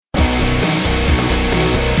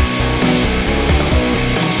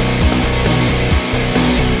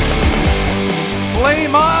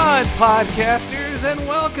podcasters, and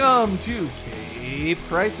welcome to Cape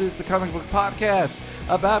Crisis, the comic book podcast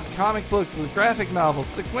about comic books, graphic novels,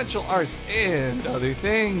 sequential arts, and other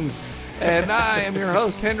things. And I am your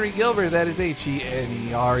host, Henry Gilbert. That is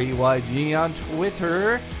HENEREYG on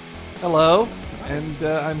Twitter. Hello. And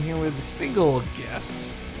I'm here with a single guest.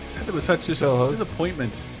 You said it was such a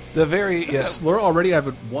disappointment. The very... Laura already had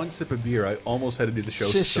one sip of beer. I almost had to do the show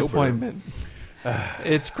sober. Disappointment.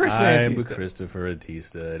 It's Chris I'm Christopher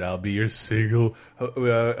Antista, and I'll be your single.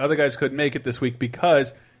 Other guys couldn't make it this week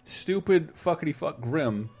because stupid fuckity fuck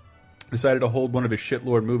Grimm decided to hold one of his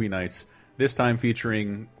shitlord movie nights. This time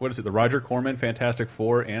featuring, what is it, the Roger Corman Fantastic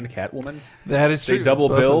Four and Catwoman. That is true. They double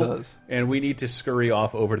bill, and we need to scurry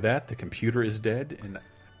off over that. The computer is dead, and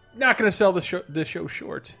not going to sell the show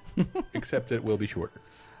short, except it will be shorter.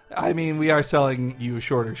 I mean, we are selling you a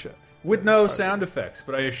shorter show. With no sound effects,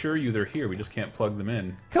 but I assure you they're here. We just can't plug them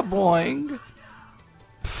in. Kaboing.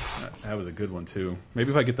 That was a good one, too. Maybe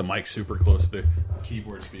if I get the mic super close to the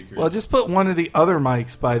keyboard speaker. Well, just put one of the other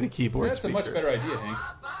mics by the keyboard speaker. That's a much better idea, Hank.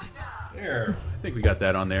 There. I think we got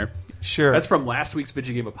that on there. Sure. That's from last week's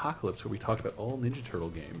Video Game Apocalypse, where we talked about all Ninja Turtle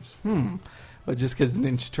games. But just because the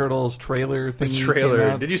Ninja Turtles trailer thing. The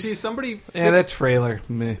trailer. Did you see somebody... Yeah, that trailer.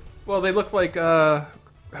 Meh. Well, they look like...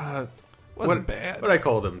 Wasn't bad. What I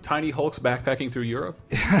call them? Tiny Hulks backpacking through Europe.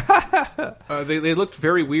 They looked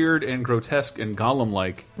very weird and grotesque and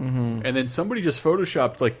Gollum-like. And then somebody just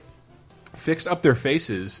photoshopped, fixed up their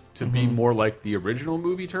faces to be more like the original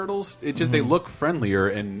movie Turtles. It just they look friendlier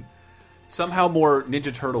and somehow more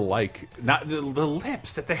Ninja Turtle-like. Not the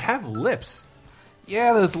lips, that they have lips.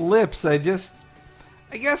 Yeah, those lips. I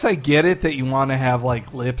guess I get it that you want to have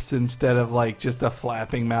lips instead of just a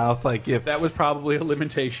flapping mouth. If that was probably a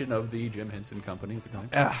limitation of the Jim Henson Company at the time.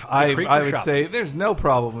 I would say there's no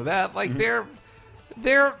problem with that.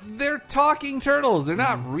 They're talking turtles. They're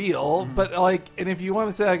not real, but and if you want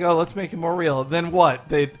to say let's make it more real, then what?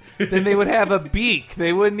 Then they would have a beak.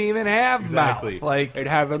 They wouldn't even have mouth. They'd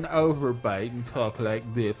have an overbite and talk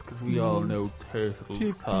like this because we all know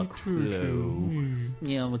turtles talk slow.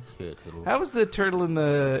 Yeah, I'm a turtle. How was the turtle in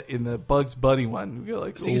the Bugs Bunny one? We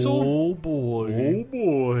go Cecil? Oh boy, oh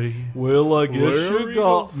boy. Well, I guess you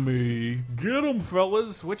got me. Get him,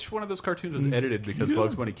 fellas. Which one of those cartoons was edited because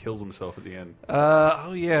Bugs Bunny kills himself at the end?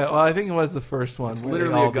 Oh yeah, well I think it was the first one. It's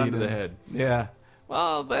literally a gun to the head. Yeah.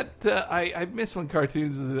 Well, I miss when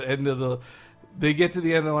cartoons at the end of they get to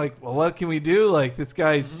the end and well, what can we do? This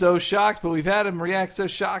guy's so shocked, but we've had him react so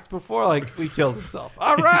shocked before. He kills himself.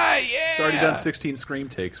 All right, yeah. He's already done 16 scream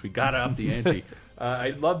takes. We gotta up the ante.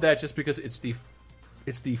 I love that just because it's the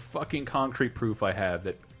fucking concrete proof I have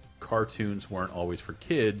that cartoons weren't always for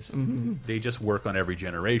kids. They just work on every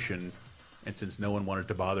generation, and since no one wanted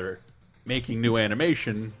to bother making new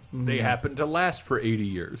animation, they happen to last for 80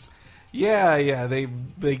 years. Yeah, they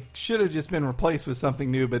should have just been replaced with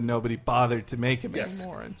something new, but nobody bothered to make them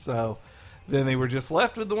anymore. And so then they were just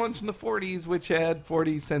left with the ones from the 40s, which had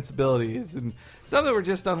 40s sensibilities. And some that were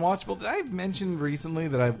just unwatchable. Did I mention recently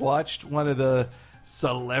that I watched one of the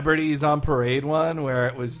Celebrities on Parade one, where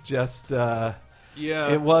it was just...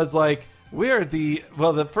 It was the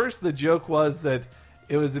joke was that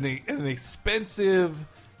it was an expensive...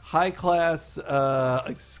 high-class,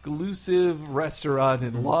 exclusive restaurant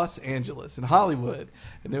in Los Angeles, in Hollywood.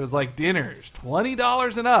 And it was dinners,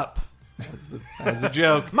 $20 and up. That was a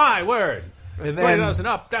joke. My word. And then, $20 and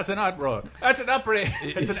up, that's an uproar. That's an outrage.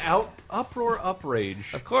 It's an uproar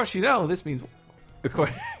outrage. Of course, this means...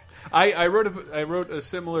 I wrote a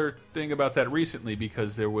similar thing about that recently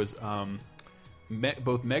because there was...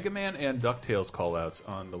 both Mega Man and DuckTales call-outs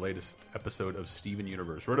on the latest episode of Steven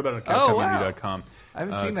Universe. Wrote about it on CapCommunity.com. I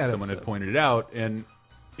haven't seen that Someone episode. had pointed it out, and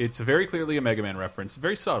it's very clearly a Mega Man reference.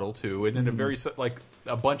 Very subtle, too, and then a very,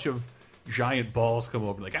 a bunch of giant balls come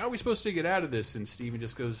over. How are we supposed to get out of this? And Steven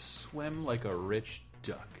just goes, swim like a rich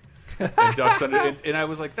duck. And ducks under, and I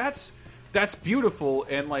was like, that's beautiful,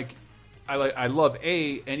 and, I love,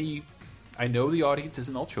 any... I know the audience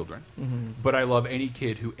isn't all children, but I love any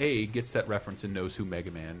kid who, A, gets that reference and knows who Mega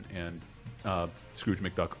Man and Scrooge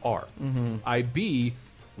McDuck are. I, B,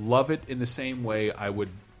 love it in the same way I would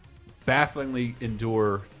bafflingly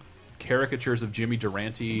endure caricatures of Jimmy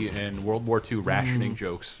Durante and World War II rationing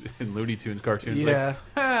jokes in Looney Tunes cartoons. Yeah.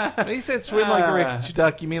 When he said swim like a rich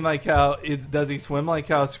duck, you mean does he swim like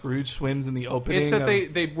how Scrooge swims in the opening? It's that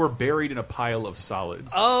they were buried in a pile of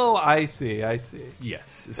solids. Oh, I see. Yes.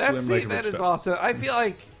 That is awesome. I feel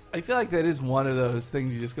I feel like that is one of those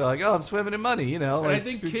things you just go like, oh, I'm swimming in money, you know. And like I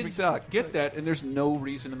think Scrooge kids McDuck. get that, and there's no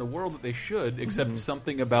reason in the world that they should, except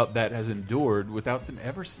something about that has endured without them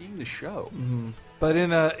ever seeing the show. But in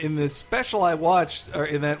the special I watched, or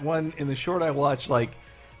in the short I watched, like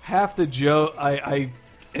half the joke, I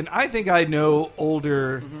think I know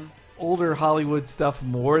older Hollywood stuff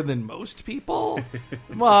more than most people.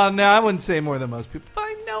 Well, no, I wouldn't say more than most people, but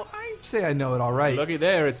I'd say I know it all right. Looky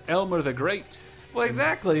there, it's Elmer the Great. Well,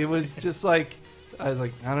 exactly. It was just like, I was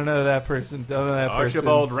like, I don't know that person. Don't know that person.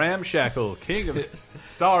 Archibald Ramshackle,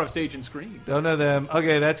 star of stage and screen. Don't know them.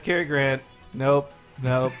 Okay, that's Cary Grant. Nope.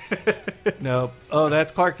 Nope. Oh,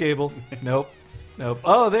 that's Clark Gable. Nope.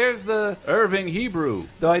 Oh, there's the Irving Hebrew.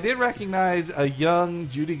 Though I did recognize a young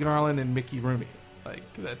Judy Garland and Mickey Rooney, like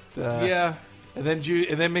that. Yeah. And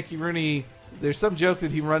then Mickey Rooney. There's some joke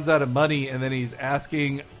that he runs out of money, and then he's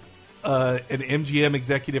asking an MGM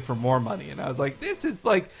executive for more money, and I was like, "This is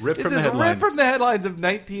like ripped from the headlines of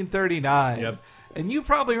 1939." Yep. And you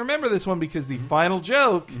probably remember this one because the final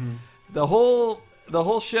joke, the whole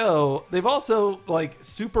show, they've also like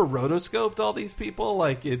super rotoscoped all these people.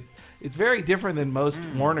 Like it's very different than most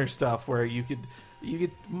Warner stuff, where you could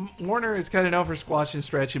Warner is kind of known for squash and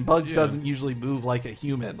stretch, and Bugs doesn't usually move like a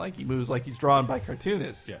human. Like he moves like he's drawn by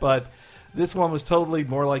cartoonists, yes. But this one was totally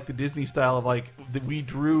more like the Disney style of like we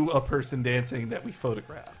drew a person dancing that we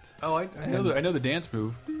photographed. Oh, I know the dance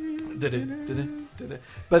move.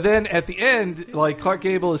 But then at the end, like Clark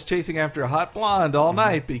Gable is chasing after a hot blonde all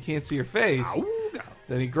night, but you can't see her face.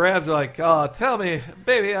 Then he grabs her like, "Oh, tell me,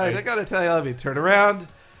 baby, I got to tell you, I love you." Turn around.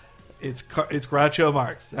 It's Groucho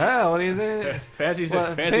Marx. Oh, what do you think? Fancy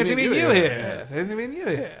meeting you here. Fancy meeting you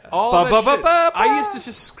here. All that shit. I used to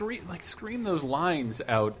just scream those lines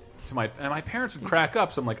out to my parents would crack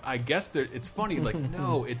up. So I'm like, I guess it's funny. Like,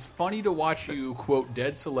 no, it's funny to watch you quote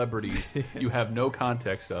dead celebrities you have no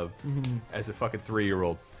context of as a fucking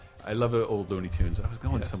 3-year-old. I love the old Looney Tunes. I was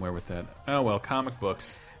going somewhere with that. Oh well, comic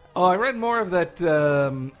books. Oh, I read more of that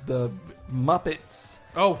the Muppets.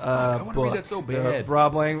 Oh, fuck. I want to read that so bad.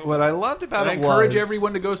 Rob Lang. What I loved about I encourage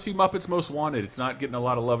everyone to go see Muppets Most Wanted. It's not getting a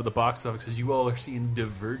lot of love at the box office because you all are seeing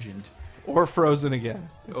Divergent. Or Frozen again.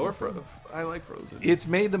 I like Frozen. It's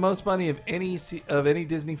made the most money of any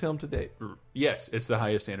Disney film to date. Yes, it's the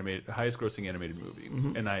highest grossing animated movie.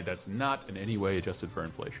 And that's not in any way adjusted for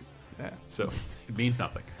inflation. Yeah. So it means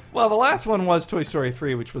nothing. Well, the last one was Toy Story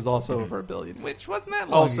 3, which was also over $1 billion, which wasn't that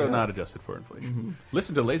long Also ago. not adjusted for inflation.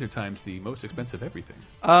 Listen to Laser Time's the most expensive everything.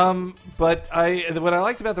 But what I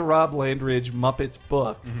liked about the Rob Landridge Muppets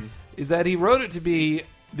book is that he wrote it to be,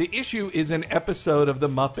 the issue is an episode of the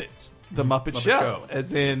Muppets, the Muppet Show.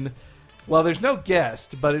 As in, well, there's no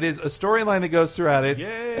guest, but it is a storyline that goes throughout it.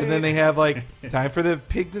 Yay! And then they have like time for the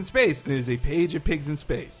Pigs in Space, and it is a page of Pigs in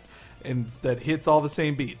Space. And that hits all the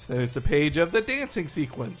same beats. Then it's a page of the dancing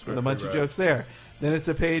sequence with a bunch of jokes there. Then it's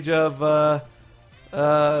a page of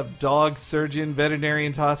dog surgeon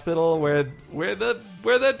veterinarian hospital where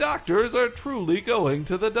the doctors are truly going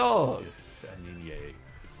to the dogs. Yes, I mean, yay.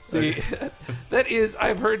 See, that is,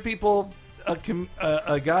 I've heard people.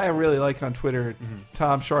 A guy I really like on Twitter,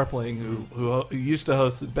 Tom Sharpling, who used to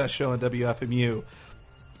host the best show on WFMU.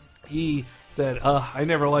 He said, I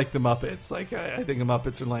never liked the Muppets. Like, I think the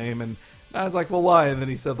Muppets are lame. And I was like, well, why? And then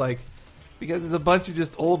he said, like, because it's a bunch of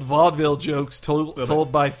just old vaudeville jokes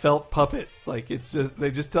told by felt puppets. Like, it's just, they're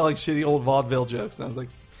just telling shitty old vaudeville jokes. And I was like,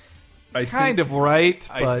 I hate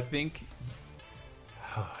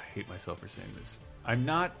myself for saying this. I'm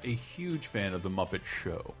not a huge fan of the Muppet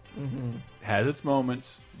Show. It has its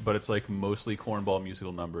moments, but it's like mostly cornball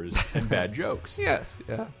musical numbers and bad jokes. Yes,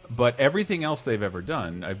 yeah. But everything else they've ever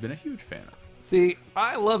done, I've been a huge fan of. See,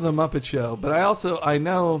 I love the Muppet Show, but I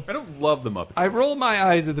know... I don't love the Muppet Show. I roll my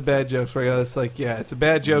eyes at the bad jokes where I go, it's like, yeah, it's a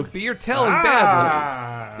bad joke that you're telling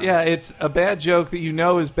badly. Yeah, it's a bad joke that you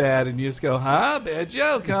know is bad, and you just go, bad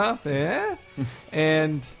joke, huh? Yeah.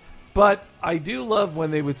 But I do love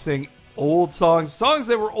when they would sing old songs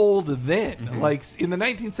that were old then. Like in the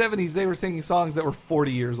 1970s, they were singing songs that were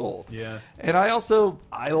 40 years old. Yeah. And I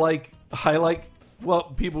like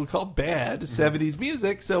what people would call bad 70s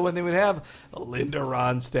music. So when they would have Linda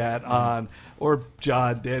Ronstadt on, or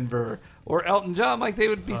John Denver, or Elton John, like they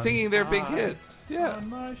would be singing their big hits. Yeah. On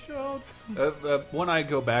my shoulder. One I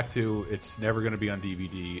go back to, it's never going to be on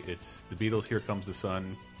DVD. It's the Beatles' "Here Comes the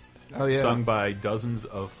Sun," sung by dozens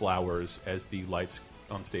of flowers as the lights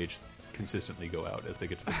on stage consistently go out as they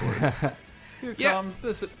get to the chorus. Here comes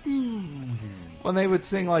the sun. When they would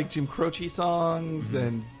sing like Jim Croce songs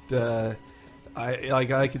and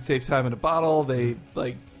I Could Save Time in a Bottle, they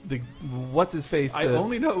like what's his face? I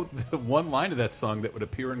only know the one line of that song that would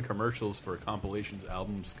appear in commercials for compilations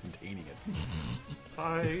albums containing it.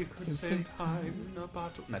 I could say time in a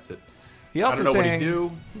bottle. And that's it. He also I don't know sang, what he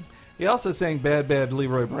do. He also sang "Bad Bad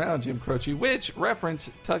Leroy Brown," Jim Croce, which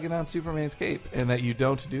referenced tugging on Superman's cape, and that you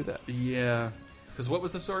don't do that. Yeah, because what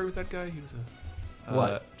was the story with that guy? He was a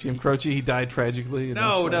what? Jim Croce? He died tragically.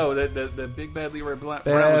 No, the big bad Leroy Brown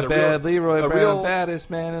was a real baddest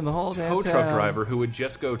man in the whole tow truck driver who would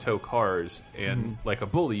just go tow cars, and like a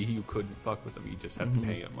bully, you couldn't fuck with him. You just had to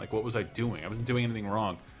pay him. Like, what was I doing? I wasn't doing anything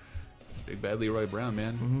wrong. Big bad Leroy Brown,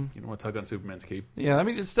 man. You don't want to tug on Superman's cape. Yeah, let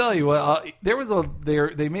me just tell you what.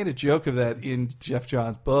 They made a joke of that in Jeff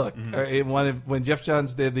Johns' book. When Jeff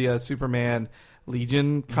Johns did the Superman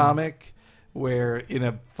Legion comic, where in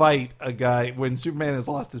a fight, when Superman has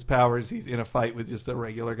lost his powers, he's in a fight with just a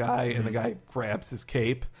regular guy, and the guy grabs his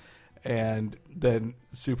cape, and then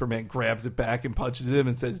Superman grabs it back and punches him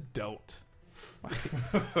and says, "Don't."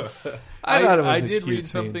 I did read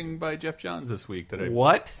something by Jeff Johns this week that I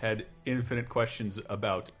had infinite questions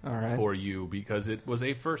about for you, because it was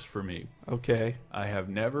a first for me. Okay. I have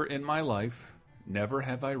never in my life, never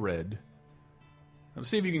have I read. Let's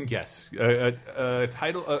see if you can guess. A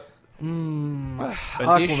title.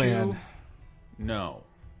 Aquaman. Issue? No.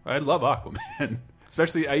 I love Aquaman.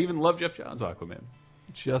 Especially, I even love Jeff Johns' Aquaman.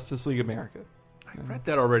 Justice League America. I read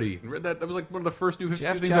that already. That was like one of the first new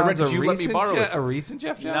Jeff things Johns, I read. Did you let me borrow it? A recent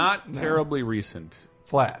Jeff Johns? Not terribly recent.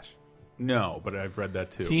 Flash. No, but I've read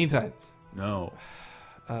that too. Teen Titans. No.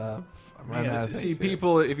 See, here.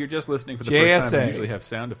 People, if you're just listening for the first time, they usually have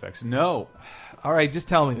sound effects. No. All right, just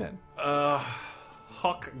tell me then.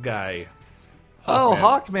 Hawk Guy.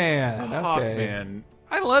 Hawkman. Okay. Hawkman.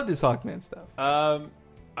 I love this Hawkman stuff.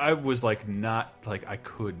 I was like, I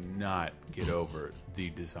could not get over the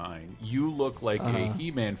design. You look like a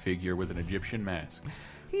He-Man figure with an Egyptian mask.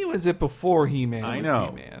 He was it before He-Man. I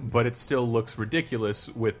know, but it still looks ridiculous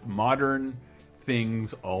with modern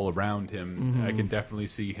things all around him. I can definitely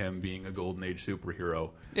see him being a Golden Age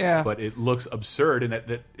superhero. Yeah, but it looks absurd, and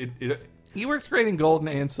that it he works great in Golden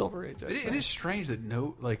and Silver Age. It is strange that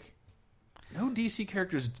no DC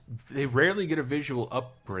characters, they rarely get a visual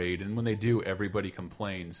upgrade, and when they do, everybody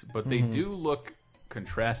complains. But they do look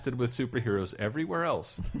contrasted with superheroes everywhere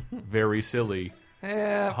else. Very silly.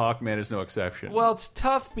 Yeah. Hawkman is no exception. Well, it's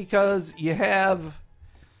tough because you have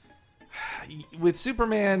with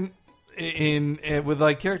Superman with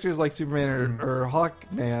like characters like Superman or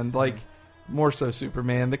Hawkman, like more so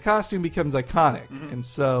Superman, the costume becomes iconic, and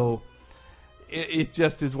so it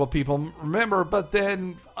just is what people remember. But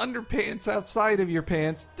then underpants outside of your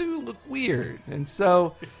pants do look weird, and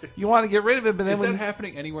so you want to get rid of it. But then is that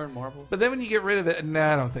happening anywhere in Marvel? But then when you get rid of it,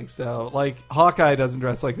 I don't think so. Like Hawkeye doesn't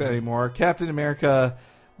dress like that anymore. Captain America,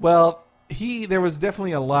 well, there was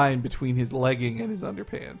definitely a line between his legging and his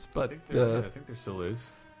underpants, but I think there still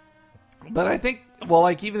is. But I think, well,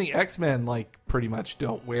 like even the X-Men, like pretty much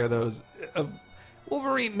don't wear those.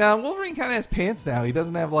 Wolverine kind of has pants now. He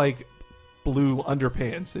doesn't have like blue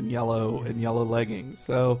underpants and yellow leggings.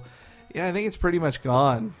 So, yeah, I think it's pretty much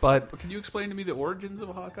gone. But can you explain to me the origins of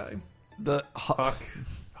Hawkeye? The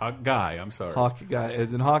Hawkeye. I'm sorry. Hawkeye,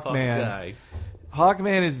 as in Hawkman. Hawkeye.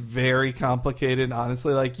 Hawkman is very complicated,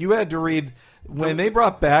 honestly. Like, you had to read when they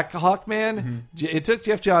brought back Hawkman. It took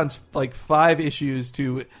Jeff Johns like 5 issues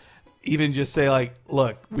to even just say, like,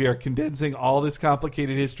 look, we are condensing all this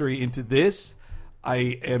complicated history into this.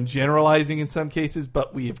 I am generalizing in some cases,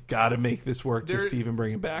 but we have got to make this work just to even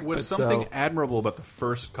bring it back. Was something admirable about the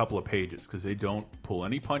first couple of pages, because they don't pull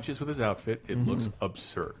any punches with his outfit. It looks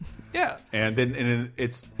absurd. Yeah, and then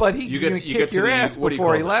it's but he's going to kick your ass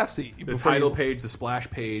before he laughs at you. The title page, the splash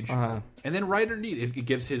page, and then right underneath it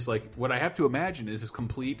gives his like what I have to imagine is his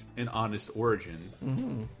complete and honest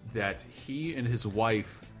origin that he and his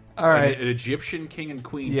wife. All right. An Egyptian king and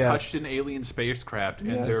queen touched an alien spacecraft,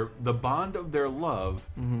 and the bond of their love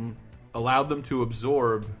allowed them to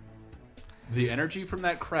absorb the energy from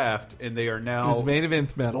that craft, and they are now. It was made of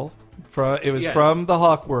nth metal. It was from the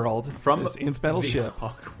Hawk World, from this nth metal ship.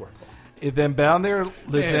 Hawk World. It then bound their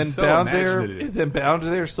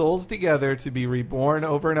souls together to be reborn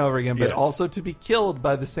over and over again, but also to be killed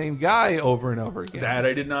by the same guy over and over again. That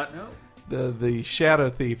I did not know. The Shadow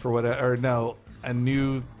Thief or whatever, or no,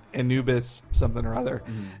 Anubis something or other.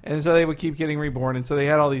 And so they would keep getting reborn, and so they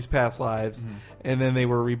had all these past lives, and then they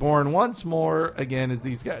were reborn once more again as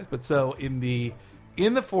these guys. But so in the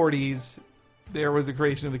 40s there was a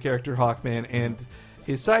creation of the character Hawkman and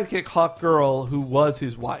his sidekick Hawkgirl, who was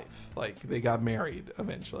his wife. Like, they got married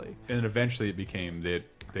eventually, and eventually it became that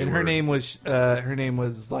her name was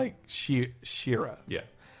like Shira.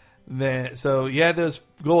 So you had those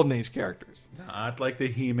Golden Age characters. Not like the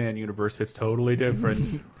He-Man universe. It's totally different.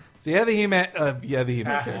 So you had the He-Man,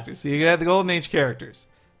 characters. So you had the Golden Age characters.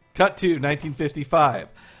 Cut to 1955.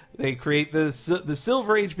 They create the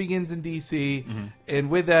Silver Age begins in DC, and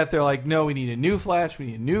with that, they're like, no, we need a new Flash, we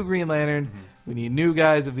need a new Green Lantern, we need new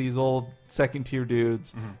guys of these old second-tier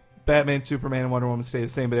dudes. Batman, Superman, and Wonder Woman stay the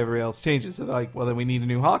same, but everybody else changes. So they're like, well, then we need a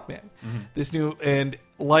new Hawkman. And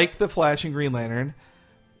like the Flash and Green Lantern,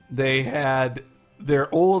 they had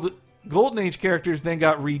their old Golden Age characters then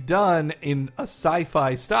got redone in a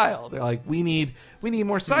sci-fi style. They're like, we need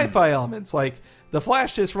more sci-fi elements, like. The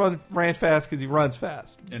Flash just ran fast because he runs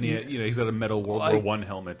fast. And he's got a metal World War I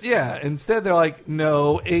helmet. Yeah, instead they're like,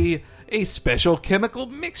 no, a special chemical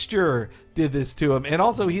mixture did this to him. And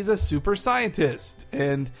also he's a super scientist.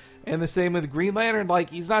 And the same with Green Lantern, like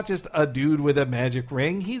he's not just a dude with a magic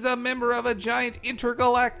ring, he's a member of a giant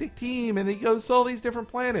intergalactic team and he goes to all these different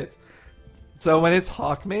planets. So when it's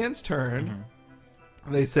Hawkman's turn,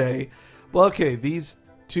 they say, well, okay, these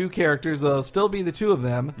two characters, will still be the two of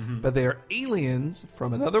them, but they are aliens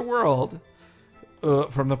from another world,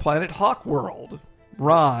 from the planet Hawk World.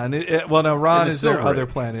 Ron, Ron is their other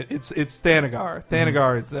planet. It's Thanagar.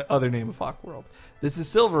 Thanagar is the other name of Hawk World. This is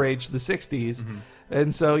Silver Age, the 60s,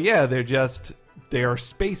 and so they are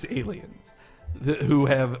space aliens who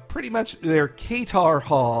have pretty much they're Katar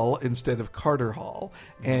Hall instead of Carter Hall,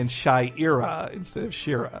 and Shira instead of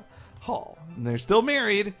Shira Hall, and they're still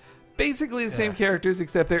married. Basically the same characters,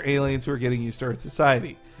 except they're aliens who are getting used to Earth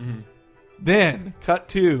society. Then, cut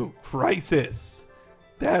to Crisis.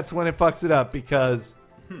 That's when it fucks it up, because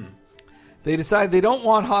they decide they don't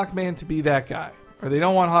want Hawkman to be that guy. Or they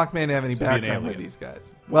don't want Hawkman to have any background with these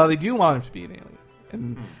guys. Well, they do want him to be an alien.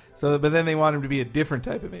 And but then they want him to be a different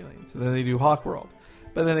type of alien. So then they do Hawkworld.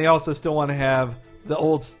 But then they also still want to have the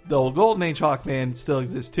old Golden Age Hawkman still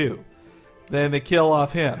exists too. Then they kill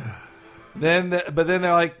off him. But then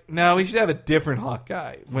they're like, no, we should have a different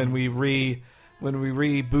Hawkeye when we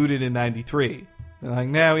rebooted in '93. They're like,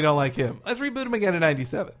 nah, we don't like him. Let's reboot him again in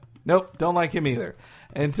 '97. Nope, don't like him either.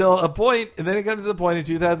 Until a point, and then it comes to the point in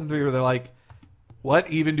 2003 where they're like, what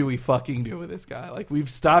even do we fucking do with this guy? Like, we've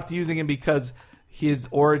stopped using him because his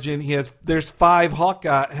origin, there's 5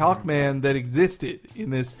 Hawkman that existed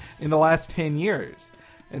in the last 10 years.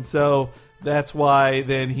 And so that's why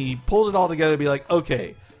then he pulled it all together to be like,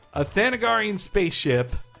 okay, a Thanagarian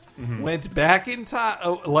spaceship went back in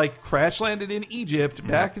time, crash landed in Egypt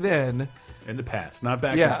back then. In the past, not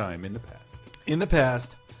back in time, in the past. In the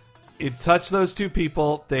past. It touched those two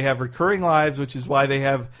people. They have recurring lives, which is why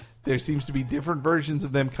there seems to be different versions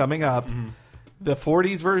of them coming up. The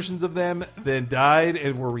 40s versions of them then died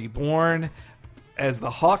and were reborn as the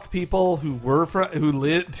Hawk people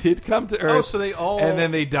did come to Earth. Oh, so they all... And then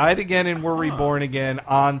they died again and were reborn again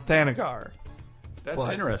on Thanagar. That's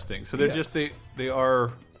interesting. So they're they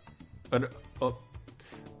are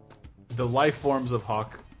the life forms of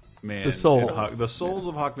Hawkman. The souls. The souls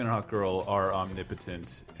of Hawkman and Hawkgirl are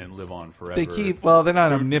omnipotent and live on forever. They're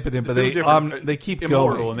not omnipotent, but they keep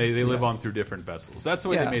immortal, going. and they live on through different vessels. That's the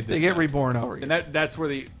way they made this. They get reborn over again. And that's where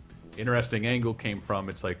the interesting angle came from.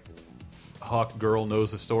 It's like Hawkgirl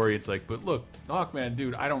knows the story. It's like, but look, Hawkman,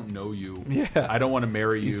 dude, I don't know you. Yeah. I don't want to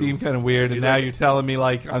marry you. You seem kind of weird, and now you're telling me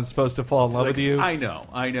like I'm supposed to fall in love with you. I know.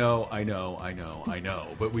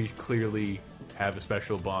 But we clearly have a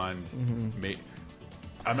special bond.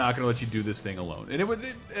 I'm not going to let you do this thing alone. And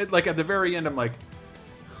it like at the very end, I'm like,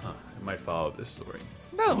 I might follow this story.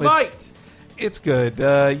 No, it's good.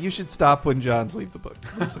 You should stop when Johns leave the book.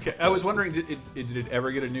 Okay. I was wondering, did it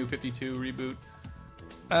ever get a new 52 reboot?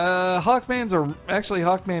 Hawkman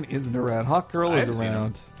isn't around. Hawkgirl is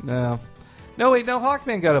around. No, wait,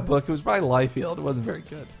 Hawkman got a book. It was by Liefeld. It wasn't very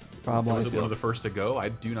good. Was it one of the first to go? I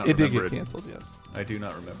do not. It remember did get canceled. Yes, I do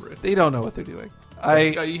not remember it. They don't know what they're doing.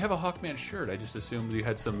 You have a Hawkman shirt. I just assumed you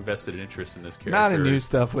had some vested interest in this character. Not in new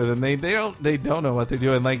stuff with him. They don't know what they're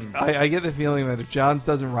doing. Like I get the feeling that if Johns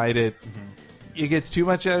doesn't write it, it gets too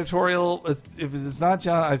much editorial. If it's not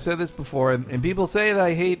John, I've said this before, and people say that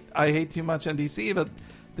I hate too much on DC, but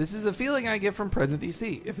this is a feeling I get from present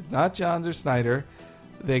DC. If it's not Johns or Snyder,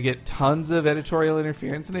 they get tons of editorial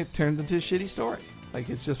interference, and it turns into a shitty story. Like,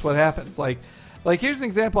 it's just what happens. Like here's an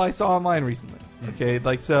example I saw online recently. Okay,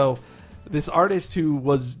 so this artist who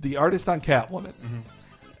was the artist on Catwoman,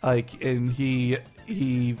 and he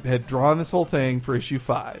had drawn this whole thing for issue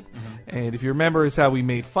 5. And if you remember, is how we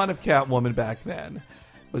made fun of Catwoman back then,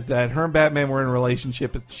 was that her and Batman were in a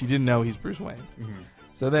relationship, but she didn't know he's Bruce Wayne.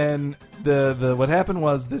 So then the what happened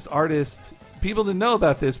was this artist, people didn't know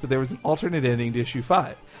about this, but there was an alternate ending to issue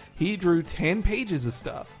 5. He drew 10 pages of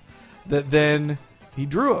stuff that then He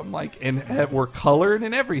drew them and were colored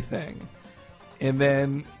and everything. And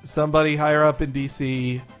then somebody higher up in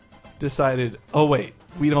DC decided, oh wait,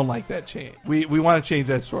 we don't like that change. We want to change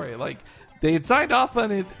that story. They had signed off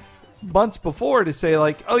on it months before to say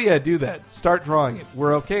oh yeah, do that. Start drawing it.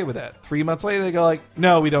 We're okay with that. 3 months later they go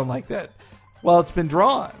no, we don't like that. Well, it's been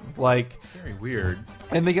drawn. It's very weird.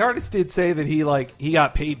 And the artist did say that he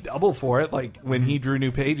got paid double for it. When he drew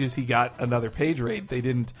new pages, he got another page rate. They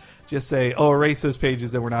didn't just say, "Oh, erase those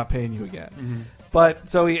pages and we're not paying you again." Mm-hmm. But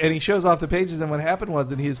he shows off the pages, and what happened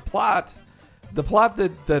was in his plot, the plot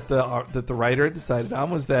that the writer had decided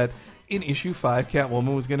on was that in issue 5,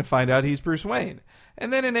 Catwoman was going to find out he's Bruce Wayne,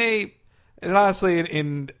 and then in a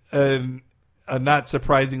not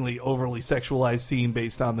surprisingly overly sexualized scene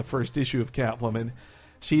based on the first issue of Catwoman,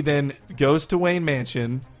 she then goes to Wayne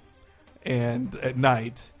Mansion and at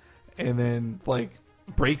night, and then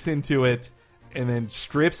breaks into it, and then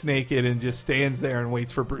strips naked and just stands there and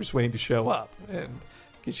waits for Bruce Wayne to show up. And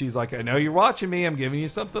because she's like, I know you're watching me, I'm giving you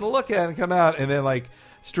something to look at and come out. And then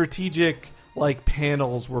strategic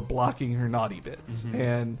panels were blocking her naughty bits.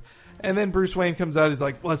 Mm-hmm. And then Bruce Wayne comes out. He's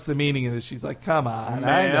like, what's the meaning of this? She's like, come on,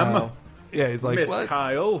 ma'am. I know. Yeah, he's like, Miss what?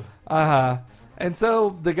 Kyle. Uh-huh. And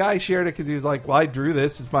so the guy shared it because he was like, well, I drew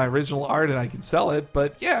this. It's my original art and I can sell it.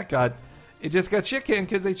 But yeah, it just got shit canned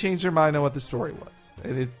because they changed their mind on what the story was.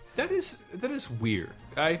 And that is weird.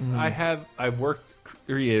 I've worked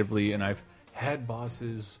creatively and I've had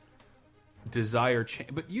bosses desire change,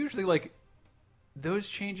 but usually those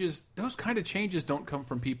kind of changes don't come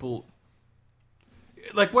from people.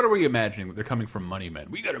 What are we imagining? They're coming from money men.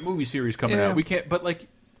 We got a movie series coming out. We can't. But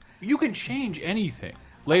you can change anything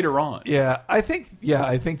later on. Yeah, I think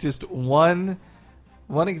just one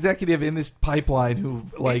executive in this pipeline who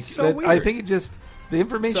it's so weird. I think it just. The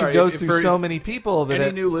information goes through so many people that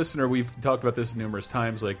any new listener, we've talked about this numerous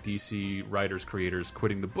times, DC writers, creators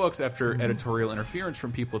quitting the books after editorial interference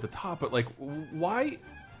from people at the top. But why?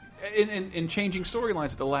 In changing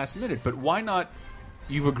storylines at the last minute, but why not?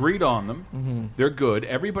 You've agreed on them; they're good.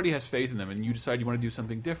 Everybody has faith in them, and you decide you want to do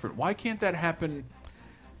something different. Why can't that happen?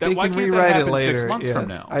 Why can't that happen 6 months from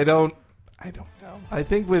now? I don't know. I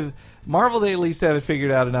think with Marvel, they at least have it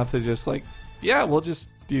figured out enough to just yeah, we'll just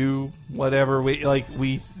do whatever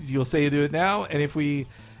you'll say you do it now, and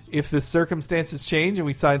if the circumstances change and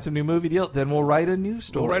we sign some new movie deal, then we'll write a new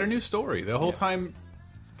story. We'll write a new story. The whole time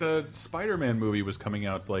the Spider-Man movie was coming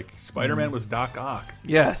out, Spider-Man was Doc Ock.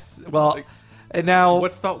 Yes. Well, and now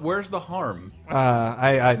where's the harm?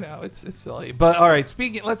 I know it's silly, but all right.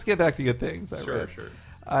 Let's get back to good things. Sure.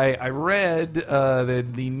 I read that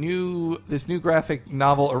this new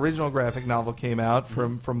original graphic novel came out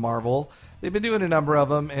from Marvel. They've been doing a number of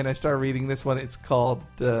them, and I started reading this one. It's called,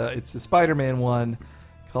 it's the Spider-Man one,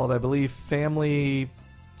 called, I believe, Family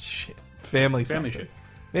Shit. Family Shit.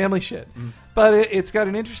 Mm. But it's got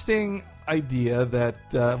an interesting idea that,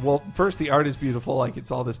 first, the art is beautiful. It's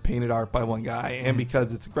all this painted art by one guy, and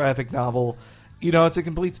because it's a graphic novel, it's a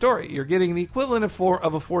complete story. You're getting the equivalent of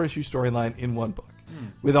a 4-issue storyline in one book.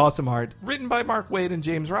 With awesome art, written by Mark Waid and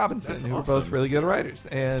James Robinson, who are both really good writers.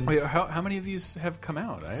 And wait, how many of these have come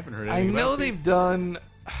out? I haven't heard anything about these.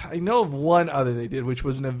 I know of one other they did, which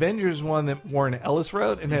was an Avengers one that Warren Ellis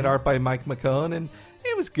wrote and had art by Mike McKone, and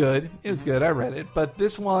it was good. It was good. I read it, but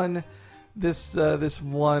this one, just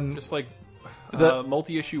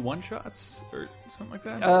multi-issue one-shots or something like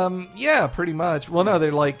that. Yeah, pretty much. Well, no,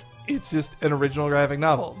 they're it's just an original graphic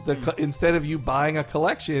novel. Instead of you buying a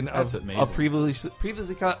collection of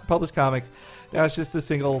previously published comics, now it's just a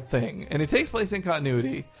single thing. And it takes place in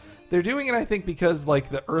continuity. They're doing it, I think, because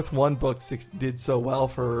the Earth 1 books did so well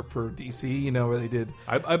for DC, where they did...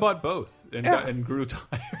 I bought both and grew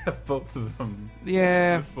tired of both of them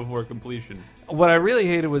before completion. What I really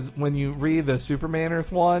hated was when you read the Superman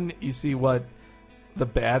Earth 1, you see what... the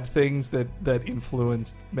bad things that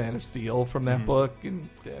influenced Man of Steel from that book. And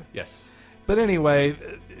yes. But anyway,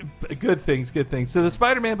 good things. So the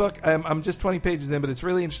Spider-Man book, I'm just 20 pages in, but it's a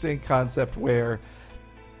really interesting concept where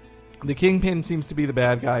the Kingpin seems to be the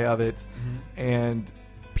bad guy of it, and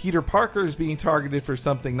Peter Parker is being targeted for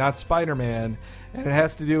something, not Spider-Man, and it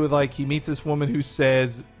has to do with, he meets this woman who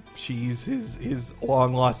says she's his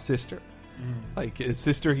long-lost sister. A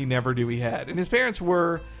sister he never knew he had. And his parents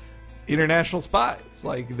were... international spies.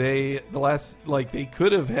 They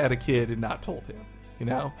could have had a kid and not told him,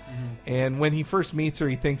 And when he first meets her,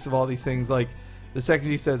 he thinks of all these things. The second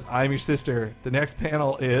he says, "I'm your sister," the next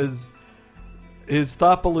panel is his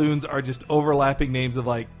thought balloons are just overlapping names of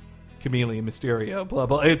Chameleon, Mysterio, blah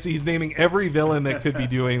blah. He's naming every villain that could be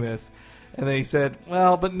doing this. And then he said,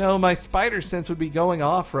 "Well, but no, my spider sense would be going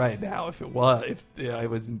off right now if I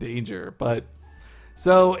was in danger." But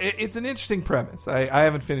So it's an interesting premise. I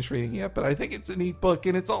haven't finished reading it yet, but I think it's a neat book.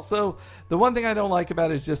 And it's also, the one thing I don't like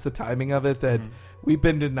about it is just the timing of it, that we've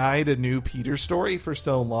been denied a new Peter story for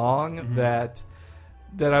so long that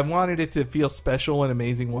I wanted it to feel special when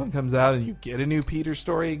Amazing 1 comes out and you get a new Peter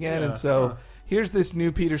story again. And so here's this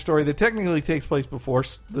new Peter story that technically takes place before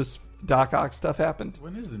this Doc Ock stuff happened.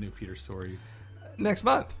 When is the new Peter story? Next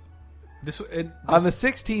month. On the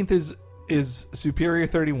 16th is Superior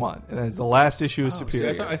 31, and it's the last issue of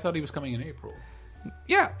Superior. See, I thought he was coming in April.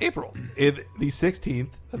 Yeah, April. The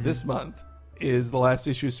 16th of this month is the last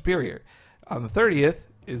issue of Superior. On the 30th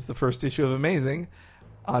is the first issue of Amazing.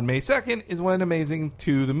 On May 2nd is when Amazing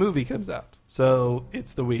 2, the movie, comes out. So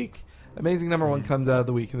it's the week. Amazing #1 comes out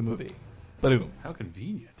the week of the movie. Boom. How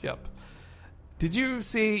convenient. Yep. Did you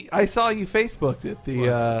see? I saw you Facebooked it.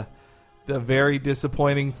 The very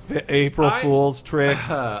disappointing April Fool's trick.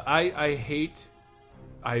 I hate.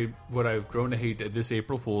 What I've grown to hate at this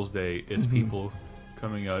April Fool's Day is people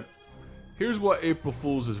coming out. Here's what April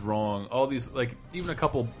Fool's is wrong. All these, like, even a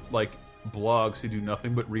couple like blogs who do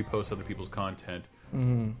nothing but repost other people's content.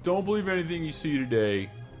 Don't believe anything you see today,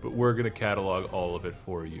 but we're gonna catalog all of it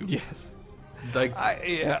for you. Yes. Like,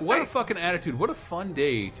 what a fucking attitude! What a fun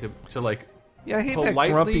day to like. Yeah, I hate that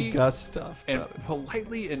grumpy Gus stuff. And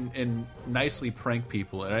politely and nicely prank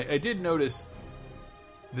people. And I did notice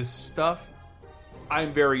this stuff.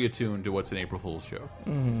 I'm very attuned to what's an April Fool's show.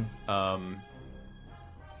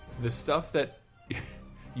 The stuff that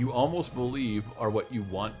you almost believe are what you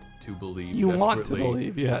want to believe. You want to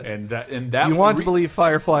believe, yes. And that you want to believe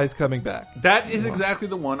Firefly is coming back. That is exactly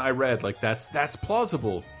the one I read. Like, that's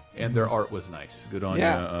plausible. And their art was nice. Good on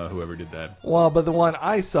you, whoever did that. Well, but the one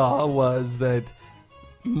I saw was that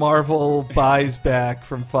Marvel buys back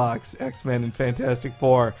from Fox X-Men and Fantastic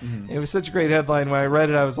Four. It was such a great headline. When I read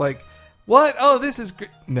it, I was like, what? Oh, this is great.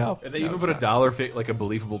 No. And they even put a dollar like a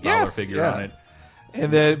believable dollar figure on it.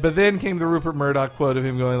 And then came the Rupert Murdoch quote of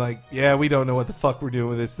him going like, yeah, we don't know what the fuck we're doing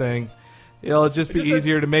with this thing. It'll just be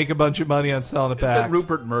easier to make a bunch of money on selling it back. That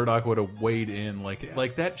Rupert Murdoch would have weighed in like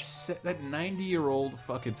that 90-year-old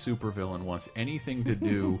fucking supervillain wants anything to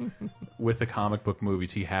do with the comic book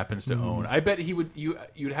movies he happens to own. I bet he would.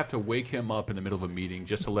 You'd have to wake him up in the middle of a meeting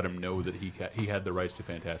just to let him know that he had the rights to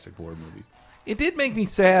Fantastic Four movie. It did make me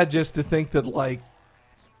sad just to think that like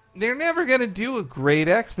they're never going to do a great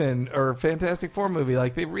X-Men or Fantastic Four movie.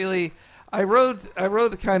 Like they really. I wrote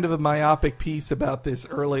kind of a myopic piece about this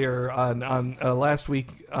earlier on last week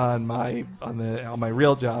on my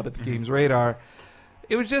real job at the Games Radar.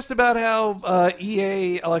 It was just about how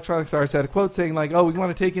EA Electronic Arts had a quote saying like, "Oh, we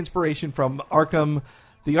want to take inspiration from the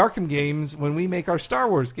Arkham games when we make our Star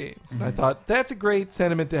Wars games." And I thought that's a great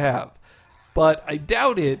sentiment to have, but I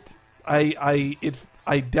doubt it.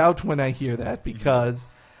 I doubt when I hear that because.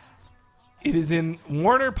 It is in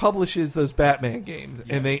Warner publishes those Batman games,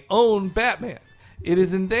 and they own Batman. It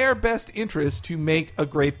is in their best interest to make a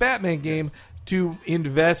great Batman game to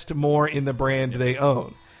invest more in the brand they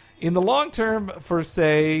own. In the long term, for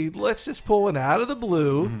say, let's just pull one out of the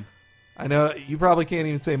blue. I know you probably can't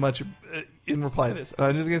even say much in reply to this.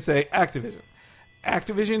 I'm just going to say Activision.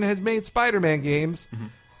 Activision has made Spider-Man games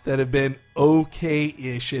that have been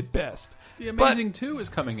okay-ish at best. The Amazing 2 is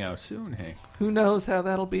coming out soon, Hank. Who knows how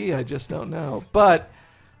that'll be? I just don't know. But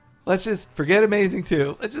let's just forget Amazing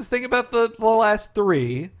 2. Let's just think about the last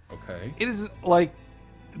three. Okay. It is like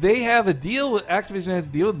they have a deal with Activision has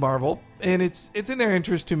a deal with Marvel, and it's in their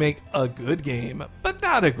interest to make a good game, but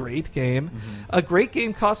not a great game. A great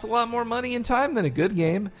game costs a lot more money and time than a good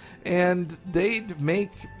game, and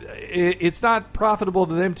it's not profitable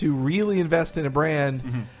to them to really invest in a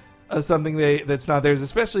brand. Something that's not theirs,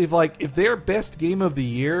 especially if their best game of the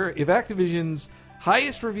year, if Activision's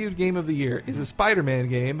highest reviewed game of the year is a Spider-Man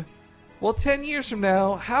game, well, 10 years from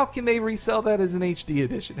now, how can they resell that as an HD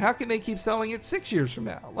edition? How can they keep selling it 6 years from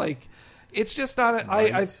now? Like, it's just not.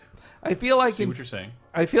 I feel like see what you're saying.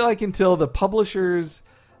 I feel like until the publishers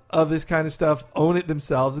of this kind of stuff own it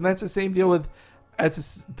themselves, and that's the same deal with.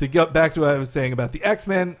 To go back to what I was saying about the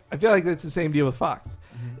X-Men, I feel like that's the same deal with Fox.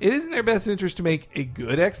 It is in their best interest to make a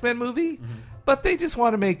good X-Men movie, but they just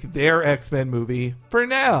want to make their X-Men movie for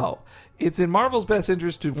now. It's in Marvel's best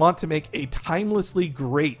interest to want to make a timelessly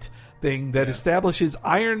great thing that establishes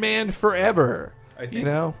Iron Man forever. I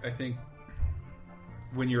think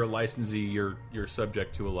when you're a licensee, you're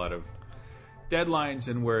subject to a lot of deadlines,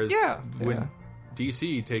 and whereas when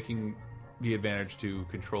DC taking the advantage to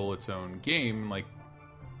control its own game, like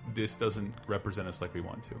this doesn't represent us like we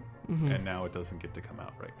want to, and now it doesn't get to come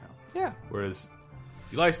out right now. Yeah. Whereas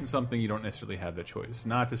if you license something, you don't necessarily have that choice.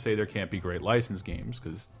 Not to say there can't be great licensed games,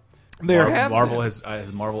 because Marvel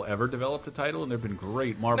has Marvel ever developed a title? And there have been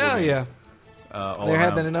great Marvel games. Yeah. There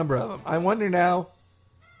have been a number of them. I wonder now.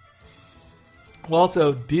 Well,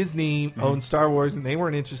 also Disney owned Star Wars, and they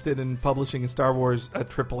weren't interested in publishing a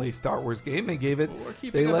AAA Star Wars game. They gave it. Well, we're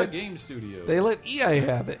keeping up a game studio. They let EA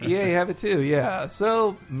have it. EA have it too. Yeah.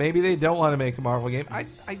 So maybe they don't want to make a Marvel game. I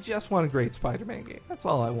just want a great Spider-Man game. That's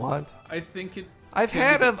all I want. I think it. I've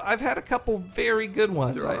had a couple very good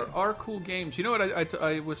ones. There are cool games. You know what?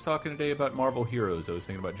 I was talking today about Marvel Heroes. I was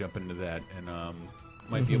thinking about jumping into that, and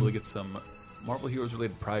might be able to get some Marvel Heroes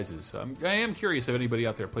related prizes. So I am curious if anybody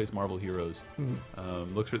out there plays Marvel Heroes.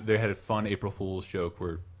 They had a fun April Fool's joke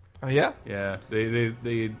where. Oh yeah. Yeah,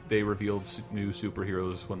 they revealed new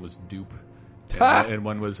superheroes. One was Dupe, and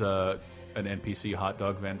one was an NPC hot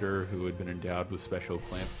dog vendor who had been endowed with special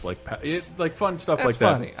like fun stuff. That's like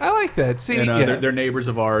funny. that. I like that. See, and, they're neighbors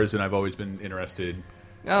of ours, and I've always been interested.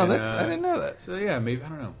 Oh, and, I didn't know that. So yeah, maybe I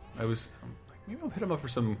don't know. I'm like, maybe I'll hit them up for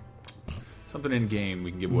something in game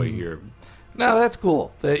we can give away here. No, that's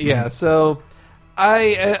cool. Yeah. So,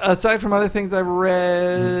 aside from other things I've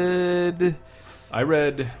read, You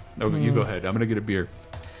go ahead. I'm gonna get a beer.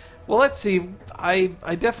 Well, let's see. I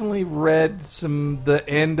definitely read the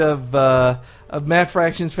end of Matt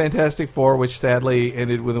Fraction's Fantastic Four, which sadly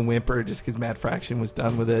ended with a whimper just because Matt Fraction was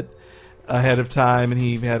done with it ahead of time, and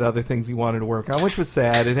he had other things he wanted to work on, which was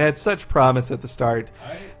sad. It had such promise at the start.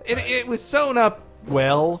 It was sewn up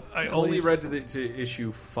well. I only read to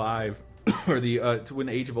issue 5, or to when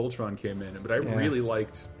Age of Ultron came in, but I really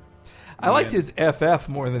liked. I liked his FF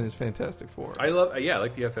more than his Fantastic Four. I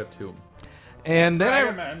like the FF too. And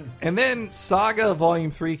then Saga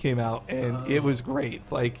Volume 3 came out, and it was great.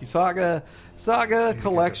 Like Saga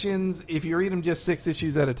collections, if you read them just 6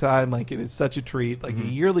 issues at a time, like it is such a treat, like a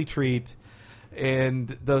yearly treat. And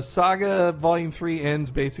the Saga Volume 3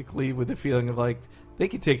 ends basically with a feeling of like they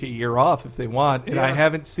could take a year off if they want. And I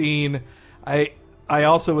haven't seen. I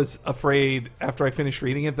also was afraid after I finished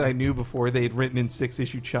reading it that I knew before they'd written in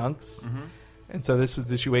 6-issue chunks. And so this was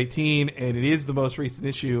issue 18, and it is the most recent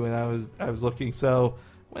issue. And I was looking. So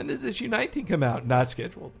when does issue 19 come out? Not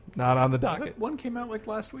scheduled. Not on the docket. One came out like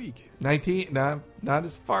last week. 19? Not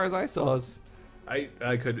as far as I saw.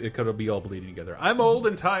 It could be all bleeding together. I'm old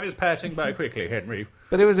and time is passing by quickly, Henry.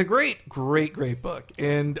 But it was a great book,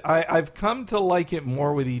 and I've come to like it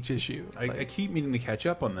more with each issue. I keep meaning to catch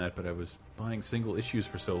up on that, but I was buying single issues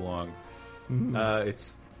for so long.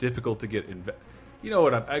 It's difficult to get. You know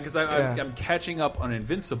what? I'm catching up on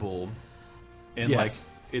Invincible, and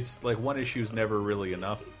it's like one issue is never really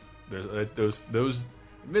enough. There's those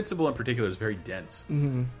Invincible in particular is very dense,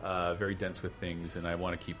 very dense with things, and I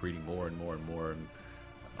want to keep reading more and more and more.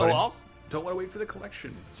 But I don't want to wait for the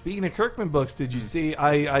collection. Speaking of Kirkman books, did you see?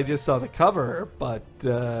 I just saw the cover, but is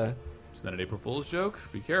that an April Fool's joke?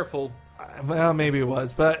 Be careful. Well, maybe it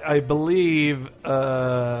was, but I believe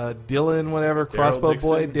Dylan, whatever, Crossbow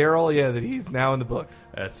Boy, Daryl, that he's now in the book.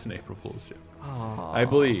 That's an April Fool's joke. Aww. I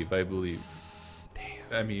believe. Damn.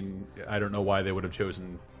 I mean, I don't know why they would have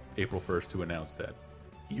chosen April 1st to announce that.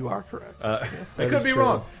 You are correct. Yes, I could be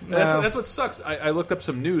wrong. No. That's what sucks. I looked up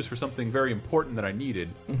some news for something very important that I needed,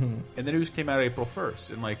 and the news came out April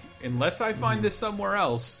 1st. And unless I find this somewhere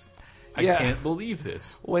else, I can't believe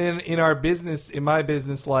this. When in my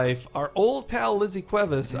business life, our old pal Lizzie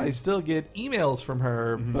Cuevas, I still get emails from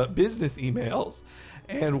her, but business emails.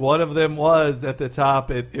 And one of them was at the top.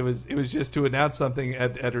 It was just to announce something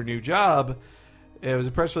at her new job. It was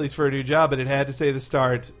a press release for a new job, but it had to say the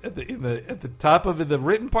start at the top of the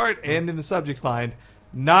written part and in the subject line,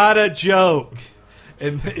 "Not a joke,"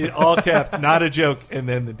 and in all caps, "Not a joke," and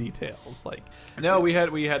then the details. No, we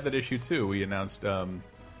had that issue too. We announced the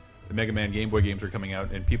Mega Man Game Boy games are coming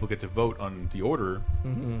out, and people get to vote on the order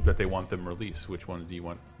that they want them released. Which one do you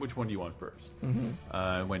want? Which one do you want first?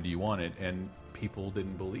 When do you want it? And people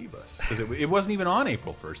didn't believe us because it wasn't even on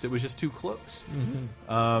April 1st. It was just too close.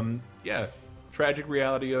 Tragic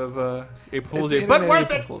reality of April Fool's Day, but worth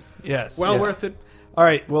it. Yes, worth it. All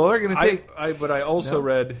right. Well, we're going to take. But I also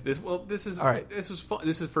read this. Well, this is all right. This was fun.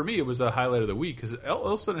 This is for me. It was a highlight of the week because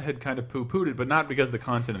Elson had kind of poo-pooed it, but not because of the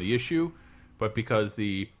content of the issue, but because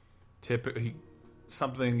we talked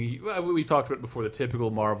about it before. The typical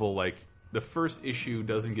Marvel, the first issue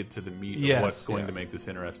doesn't get to the meat of what's going to make this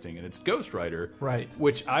interesting, and it's Ghost Rider, right?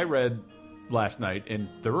 Which I read last night and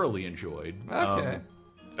thoroughly enjoyed. Okay.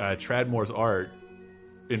 Tradmore's art,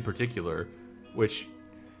 in particular, which,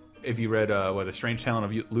 if you read The Strange Talent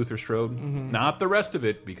of Luther Strode, not the rest of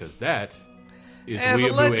it, because that is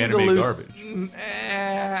weeaboo anime garbage.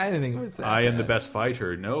 I didn't think it was that I am bad. the best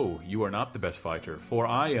fighter. No, you are not the best fighter. For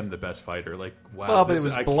I am the best fighter. Like, wow. Well, but it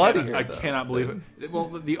was bloodier. I cannot believe it. Well,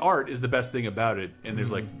 the art is the best thing about it, and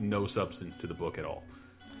there's like no substance to the book at all.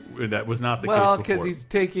 That was not the case before. Well, because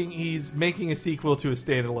he's making a sequel to a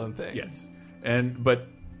standalone thing. Yes, but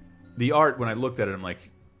the art, when I looked at it, I'm like,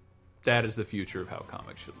 that is the future of how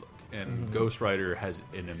comics should look. And Ghost Rider has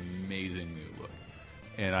an amazing new look.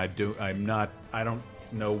 And I don't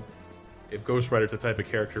know if Ghost Rider's the type of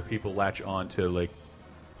character people latch on to, like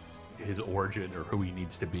his origin or who he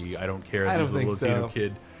needs to be. I don't care that he's a little Latino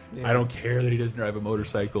kid. Yeah. I don't care that he doesn't drive a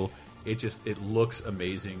motorcycle. It looks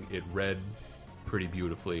amazing. It read pretty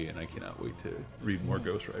beautifully, and I cannot wait to read more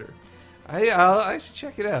Ghost Rider. I should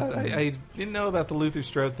check it out. I didn't know about the Luther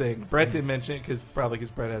Strode thing. Brett didn't mention it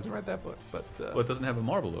because Brett hasn't read that book. But well, it doesn't have a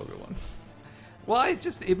Marvel logo one. Well,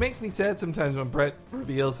 it makes me sad sometimes when Brett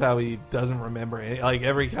reveals how he doesn't remember it. Like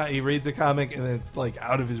he reads a comic and it's like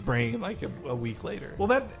out of his brain like a week later.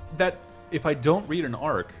 Well, that if I don't read an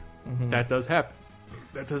arc, that does happen.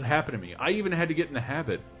 That does happen to me. I even had to get in the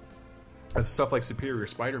habit of stuff like Superior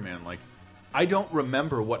Spider-Man. Like, I don't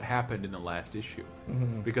remember what happened in the last issue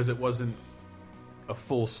because it wasn't a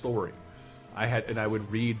full story. I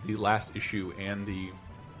would read the last issue and the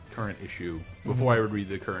current issue before I would read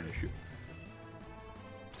the current issue.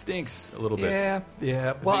 Stinks a little bit.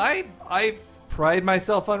 Yeah. Well, I pride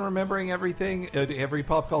myself on remembering everything, every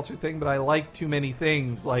pop culture thing, but I like too many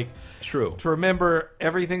things. Like, true. To remember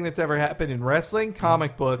everything that's ever happened in wrestling,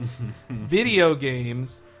 comic books, video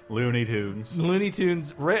games, Looney Tunes, many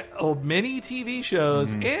TV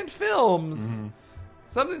shows, and films.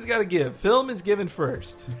 Something's got to give. Film is given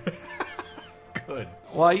first. Good.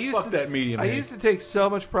 Well, I used to take so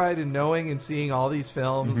much pride in knowing and seeing all these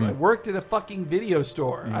films. I worked at a fucking video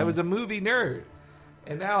store. I was a movie nerd,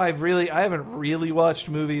 and now I haven't really watched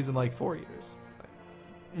movies in like 4 years.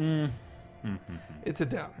 It's a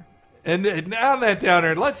downer. And on that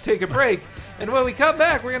downer, let's take a break. And when we come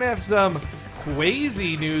back, we're gonna have some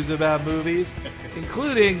crazy news about movies,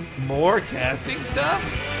 including more casting stuff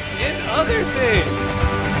and other things.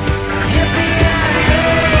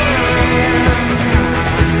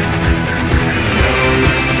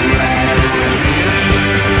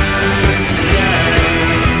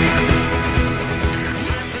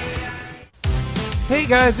 Hey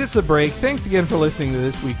guys, it's a break. Thanks again for listening to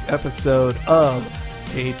this week's episode of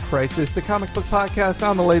Cape Crisis, the comic book podcast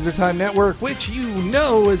on the Laser Time Network, which you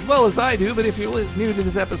know as well as I do, but if you're new to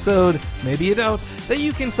this episode, maybe you don't, that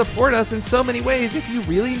you can support us in so many ways if you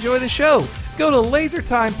really enjoy the show. Go to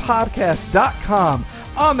lasertimepodcast.com.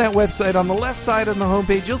 On that website, on the left side on the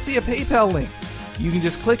homepage, you'll see a PayPal link. You can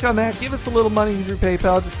just click on that, give us a little money through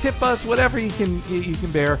PayPal, just tip us, whatever you can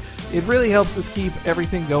bear. It really helps us keep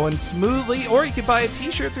everything going smoothly. Or you can buy a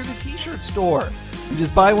t-shirt through the t-shirt store. You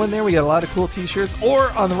just buy one there. We got a lot of cool t-shirts.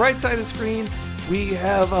 Or on the right side of the screen, we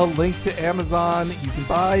have a link to Amazon. You can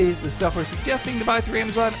buy the stuff we're suggesting to buy through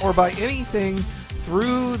Amazon or buy anything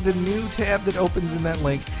through the new tab that opens in that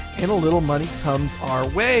link, and a little money comes our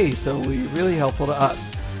way. So we're really helpful to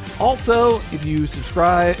us. Also, if you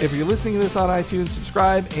subscribe, if you're listening to this on iTunes,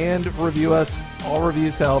 subscribe and review us. All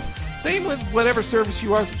reviews help. Same with whatever service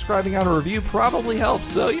you are subscribing on. A review probably helps.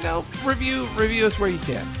 So, review us where you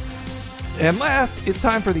can. And last, it's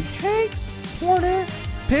time for the Hank's Corner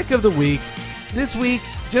Pick of the Week. This week,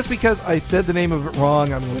 just because I said the name of it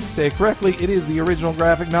wrong, I'm going to say it correctly. It is the original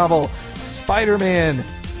graphic novel, Spider-Man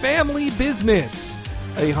Family Business,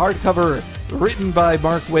 a hardcover written by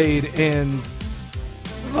Mark Waid and...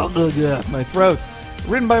 my throat.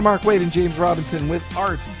 Written by Mark Waid and James Robinson with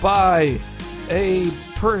art by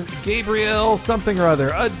Gabriel something or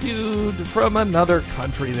other, a dude from another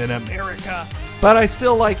country than America. But I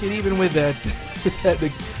still like it even with that,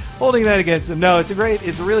 holding that against him. No, it's a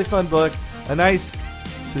really fun book. A nice,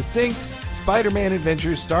 succinct Spider-Man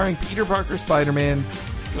adventure starring Peter Parker Spider-Man.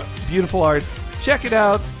 Beautiful art. Check it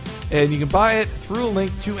out, and you can buy it through a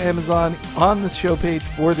link to Amazon on the show page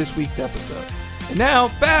for this week's episode. And now,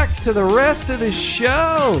 back to the rest of the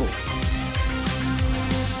show.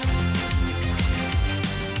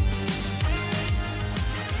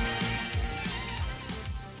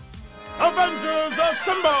 Avengers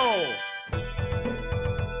Assemble!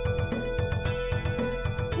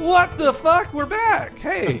 What the fuck? We're back.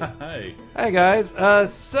 Hey. Hi. Hi, guys.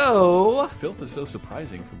 So... Filth is so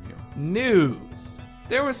surprising from you. News.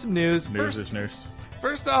 There was some news.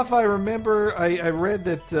 First off, I remember I read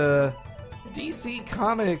that... DC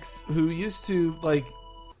Comics, who used to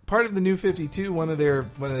part of the New 52, one of their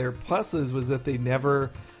pluses was that they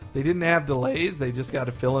didn't have delays. They just got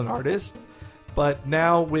to fill an artist. But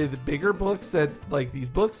now with bigger books that like these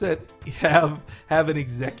books that have an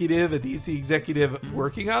executive, a DC executive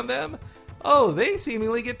working on them, they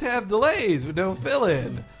seemingly get to have delays with no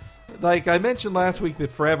fill-in. Like I mentioned last week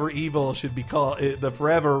that Forever Evil should be called the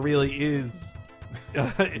Forever really is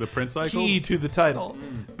the print cycle key to the title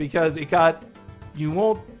because it got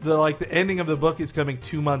the ending of the book is coming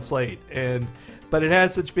 2 months late but it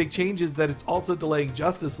has such big changes that it's also delaying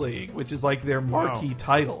Justice League, which is like their marquee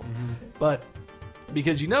title. But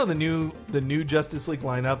because the new Justice League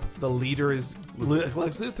lineup, the leader is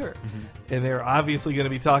Lex Luthor, and they're obviously going to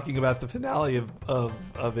be talking about the finale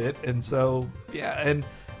of it, and so and.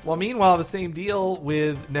 Well, meanwhile, the same deal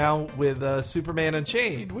with Superman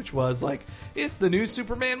Unchained, which was like, it's the new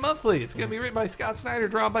Superman Monthly. It's going to be written by Scott Snyder,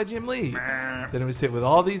 drawn by Jim Lee. Then it was hit with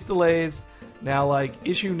all these delays. Now, like,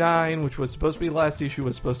 issue 9, which was supposed to be the last issue,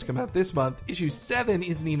 was supposed to come out this month. Issue 7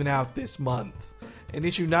 isn't even out this month. And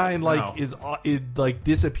issue 9, like,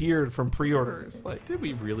 disappeared from pre-orders. Like, did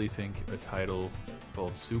we really think a title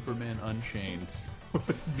called Superman Unchained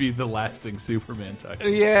would be the lasting Superman title?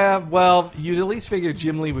 Yeah, well, you'd at least figure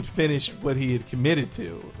Jim Lee would finish what he had committed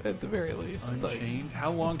to, at the very least. Unchained? How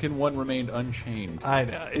long can one remain unchained? I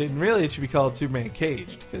know. And really, it should be called Superman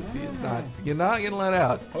Caged, because you're not getting let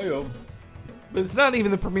out. Oh, but it's not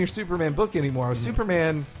even the premier Superman book anymore.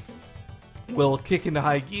 Superman will kick into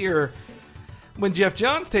high gear when Jeff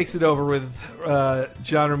Johns takes it over with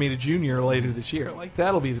John Romita Jr. later this year. Like,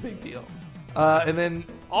 that'll be the big deal. And then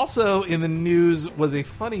also in the news was a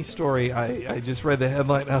funny story. I just read the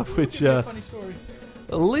headline of which funny story.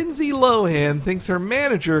 Lindsay Lohan thinks her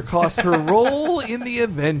manager cost her role in the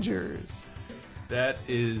Avengers. That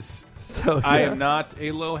is... So yeah. I am not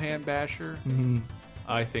a Lohan basher.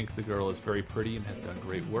 I think the girl is very pretty and has done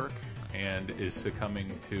great work and is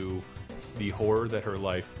succumbing to the horror that her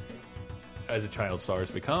life as a child star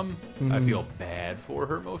has become. I feel bad for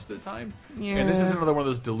her most of the time. Yeah. And this is another one of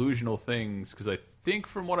those delusional things, because I think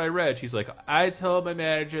from what I read, she's like, I told my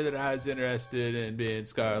manager that I was interested in being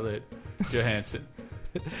Scarlett Johansson.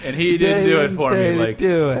 And he didn't do it for me. Like,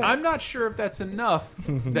 I'm not sure if that's enough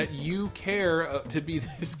that you care to be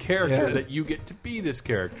this character, that you get to be this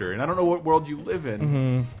character. And I don't know what world you live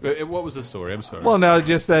in. What was the story? I'm sorry. Well, no,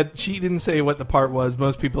 just that she didn't say what the part was.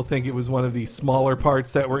 Most people think it was one of the smaller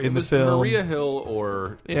parts that were in the film. Maria Hill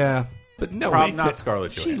or... Yeah. But no, not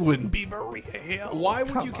Scarlett Johansson. She wouldn't be Maria Hill. Why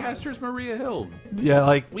would you cast her as Maria Hill? Yeah,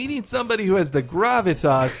 like, we need somebody who has the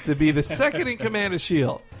gravitas to be the second in command of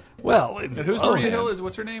S.H.I.E.L.D. Well, and who's Maria Hill?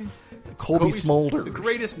 What's her name? Colby Smulders. The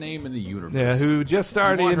greatest name in the universe. Yeah, who just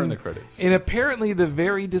starred in the credits. In apparently the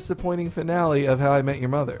very disappointing finale of How I Met Your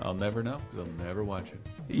Mother. I'll never know, because I'll never watch it.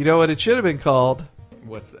 You know what it should have been called?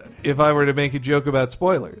 What's that? If I were to make a joke about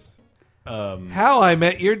spoilers. How I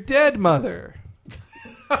Met Your Dead Mother.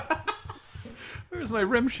 Where's my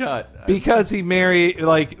rim shot? Because he married,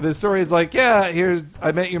 like, the story is like, yeah, here's,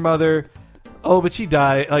 I met your mother. Oh, but she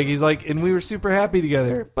died. Like, he's like, and we were super happy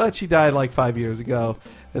together, but she died like 5 years ago.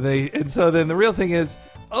 And so then the real thing is,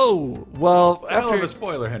 oh, well, it's after a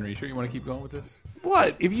spoiler, Henry. Sure you want to keep going with this?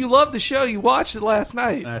 What? If you love the show, you watched it last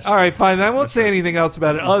night. All right, fine. I won't say anything else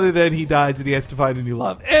about it other than he dies and he has to find a new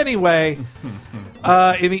love. Anyway,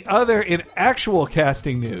 in actual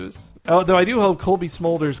casting news, though I do hope Colby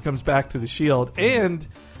Smulders comes back to the S.H.I.E.L.D. And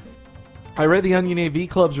I read the Onion AV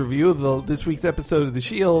Club's review of this week's episode of the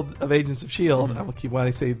S.H.I.E.L.D. of Agents of S.H.I.E.L.D. I will keep when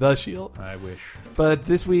I say the S.H.I.E.L.D. I wish. But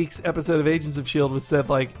this week's episode of Agents of S.H.I.E.L.D. was said,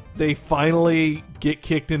 like, they finally get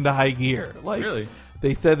kicked into high gear. Like, really?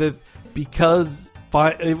 They said that because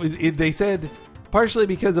they said partially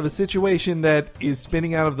because of a situation that is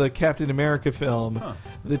spinning out of the Captain America film,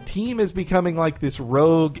 the team is becoming like this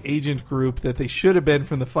rogue agent group that they should have been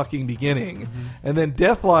from the fucking beginning. And then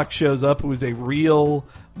Deathlock shows up, who is a real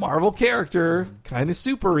Marvel character, kind of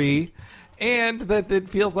supery, and that it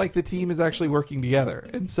feels like the team is actually working together.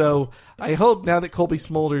 And so I hope now that Colby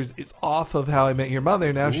Smulders is off of How I Met Your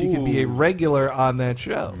Mother, now she can be a regular on that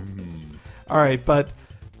show. All right, but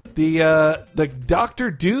the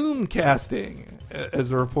Doctor Doom casting, as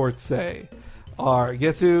the reports say, are,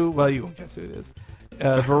 guess who? Well, you won't guess who it is.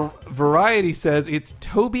 Variety says it's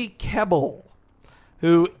Toby Kebbell,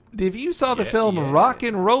 who, if you saw the film Rock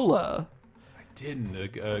and Rolla... In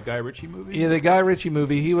the Guy Ritchie movie? Yeah, the Guy Ritchie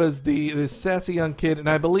movie. He was this sassy young kid, and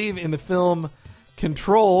I believe in the film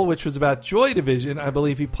Control, which was about Joy Division, I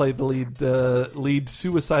believe he played the lead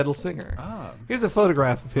suicidal singer. Here's a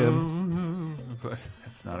photograph of him.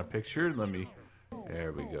 That's not a picture.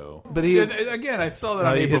 There we go. But he is, again, I saw that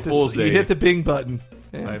on April Fool's Day. You hit the Bing button.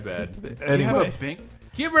 Yeah. My bad. Anyway.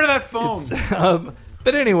 Get rid of that phone.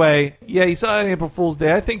 But anyway, yeah, you saw it on April Fool's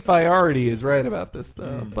Day. I think Variety is right about this,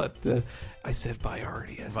 though. But I said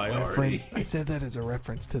Variety as a reference. I said that as a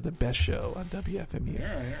reference to the best show on WFMU.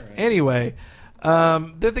 All right. Anyway,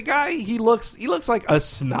 the guy, he looks like a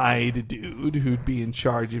snide dude who'd be in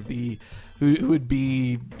charge of who would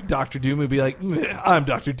be Dr. Doom, who'd be like, I'm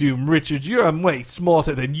Dr. Doom, Richard. I'm way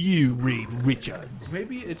smarter than you, Reed Richards.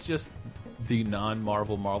 Maybe it's just the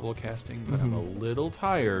non-Marvel casting, but I'm a little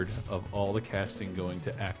tired of all the casting going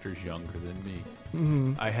to actors younger than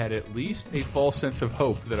me. I had at least a false sense of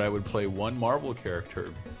hope that I would play one Marvel character.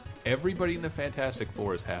 Everybody in the Fantastic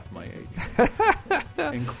Four is half my age,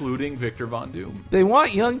 including Victor Von Doom. They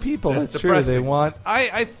want young people. That's true. Depressing. They want.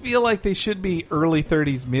 I feel like they should be early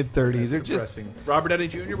 30s, mid 30s. They're just Robert Downey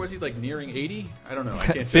Jr. Was he like nearing 80? I don't know. I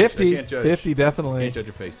can't 50. Judge. I can't judge. 50 definitely. Can't judge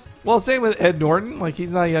your face. Well, same with Ed Norton. Like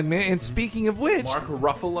he's not a young man. And speaking of which, Mark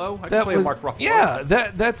Ruffalo. I can play Mark Ruffalo. Yeah,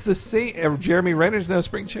 that's the same. Jeremy Renner's no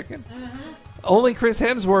spring chicken. Only Chris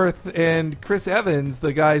Hemsworth and Chris Evans,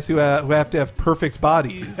 the guys who have to have perfect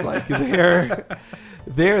bodies, like they're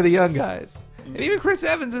the young guys. And even Chris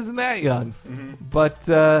Evans isn't that young.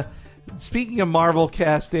 But speaking of Marvel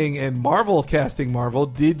casting and Marvel casting Marvel,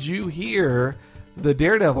 did you hear the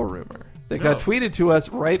Daredevil rumor that got tweeted to us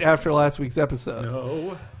right after last week's episode?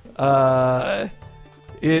 No.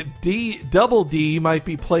 Double D might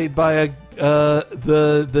be played by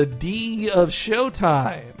the D of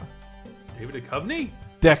Showtime. David Duchovny?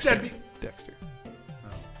 Dexter.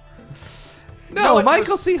 No,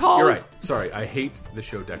 Michael C. Hall. You're right. Sorry, I hate the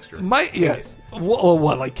show Dexter. Yes.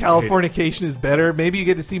 What? Like Californication is better? Maybe you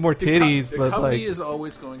get to see more titties, but Duchovny like is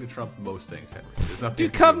always going to trump most things, Henry. There's nothing.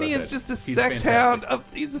 Duchovny is just a sex hound.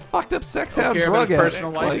 He's a fucked up sex hound drug his addict. personal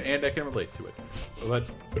life, and I can relate to it.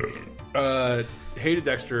 But hated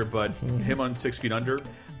Dexter, but him on 6 Feet Under.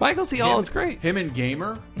 Michael C. Hall is great. Him and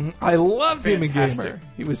Gamer. I loved him in Fantastic. Gamer.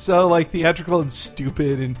 He was so like theatrical and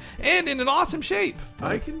stupid and in an awesome shape.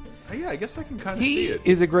 I guess I can kind of see it.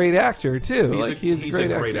 He is a great actor too. He's a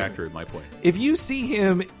great actor. At my point. If you see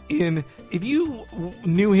him if you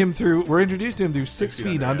knew him were introduced to him through 6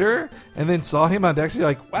 Feet Under, and then saw him on Dexter, you're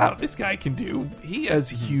like, wow, this guy he has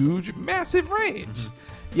huge, massive range.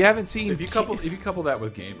 You haven't seen. If you couple that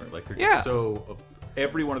with Gamer, like they're just so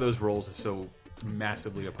every one of those roles is so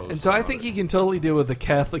massively opposed. And so I think he can totally deal with the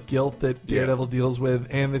Catholic guilt that Daredevil deals with,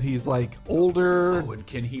 and that he's like older. Oh, and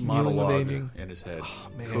can he monologue in his head? Oh,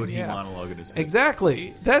 man, could he monologue in his head?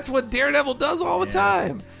 Exactly. That's what Daredevil does all the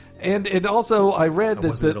time. And also, I read I that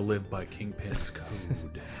wasn't going to live by Kingpin's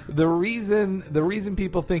code. The reason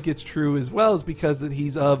people think it's true as well is because that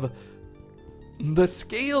he's of the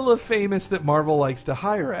scale of famous that Marvel likes to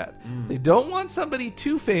hire at. They don't want somebody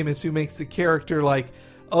too famous who makes the character like,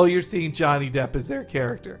 oh, you're seeing Johnny Depp as their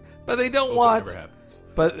character, but they don't want. That never happens.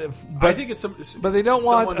 But I think it's but they don't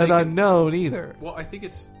want an unknown either. Well, I think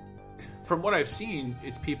it's from what I've seen,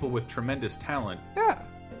 it's people with tremendous talent.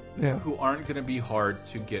 Yeah. Who aren't going to be hard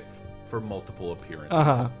to get for multiple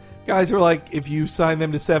appearances. Guys who are like, if you sign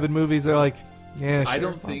them to 7 movies, they're like, yeah. Sure, I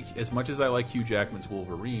don't think, as much as I like Hugh Jackman's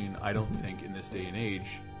Wolverine, I don't think in this day and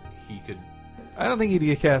age he could. I don't think he'd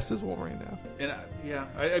get cast as Wolverine now. And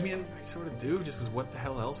I mean, I sort of do, just because what the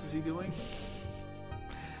hell else is he doing?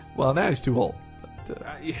 Well, now he's too old. But,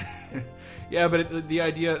 yeah, but the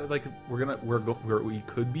idea, like, we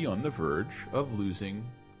could be on the verge of losing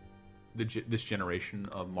this generation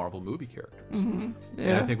of Marvel movie characters. And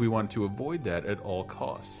I think we want to avoid that at all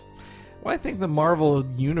costs. Well, I think the Marvel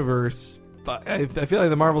universe. I feel like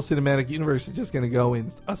the Marvel Cinematic Universe is just going to go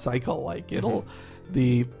in a cycle. Like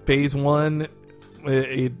the Phase 1.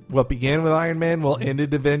 What began with Iron Man will end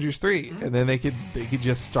at Avengers 3, and then they could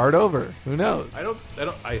just start over. Who knows?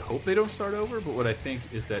 I hope they don't start over, but what I think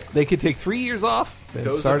is that they could take 3 years off. And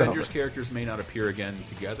those start Avengers over. characters may not appear again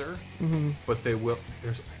together, but they will.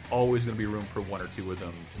 There's always going to be room for 1 or 2 of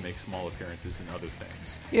them to make small appearances in other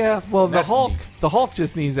things. Yeah, well, the Hulk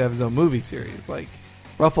just needs to have his own movie series. Like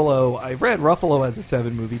Ruffalo, I read Ruffalo has a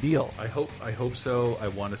 7-movie deal. I hope so. I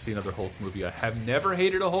want to see another Hulk movie. I have never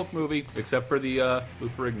hated a Hulk movie except for the Lou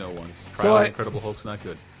Ferrigno ones. Incredible Hulk's not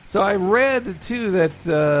good. So I read too that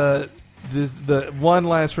the one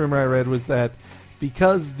last rumor I read was that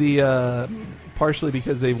because partially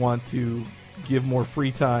because they want to give more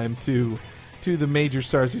free time to the major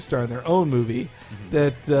stars who star in their own movie,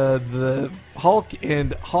 that the Hulk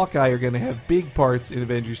and Hawkeye are going to have big parts in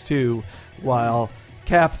Avengers 2, while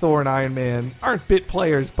Cap, Thor, and Iron Man aren't bit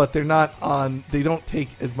players, but they're not on. They don't take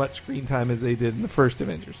as much screen time as they did in the first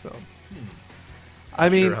Avengers film. I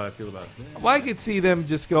mean, sure how I feel about that. Well, I could see them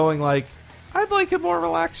just going like, I'd like a more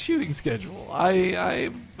relaxed shooting schedule.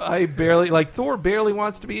 I barely like Thor barely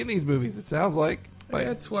wants to be in these movies. It sounds like. Like,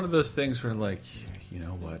 it's one of those things where, like, you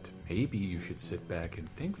know what? Maybe you should sit back and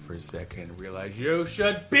think for a second and realize you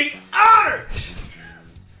should be honored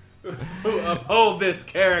to uphold this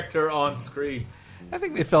character on screen. I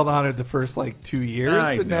think they felt honored the first, 2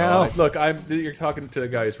 years, but now... Look, you're talking to a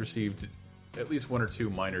guy who's received at least 1 or 2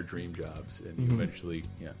 minor dream jobs, and eventually,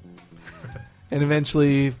 And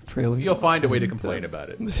eventually, trailing... You'll find a way to complain about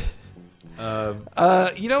it. You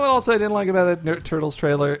know what also I didn't like about that Turtles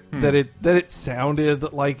trailer? That it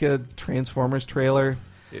sounded like a Transformers trailer.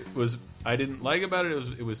 I didn't like about it.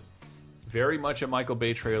 It was very much a Michael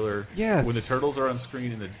Bay trailer. Yes. When the turtles are on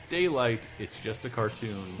screen in the daylight, it's just a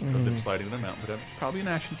cartoon of them sliding on the mountain, but it's probably an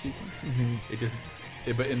action sequence.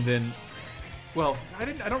 I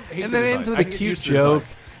don't hate. And the then it design. ends with I a can get cute used to the joke.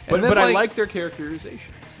 design. But I like their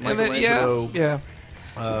characterizations. And then, Michelangelo, yeah.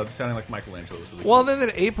 sounding like Michelangelo was really Well, cool.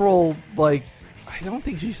 then April, I don't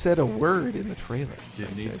think she said a word in the trailer.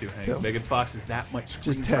 Didn't need to. Hank. Megan Fox is that much screen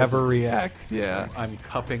Just have her presence. react, yeah. I'm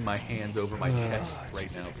cupping my hands over my chest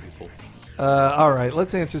right now, people. All right,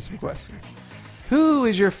 let's answer some questions. Who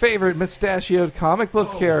is your favorite mustachioed comic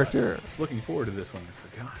book character? I was looking forward to this one. I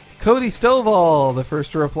forgot. Cody Stovall, the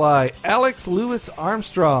first to reply. Alex Lewis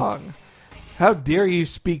Armstrong. How dare you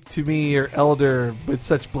speak to me, your elder, with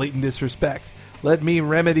such blatant disrespect? Let me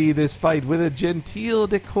remedy this fight with a genteel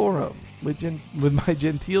decorum. With my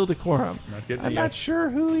genteel decorum. I'm not sure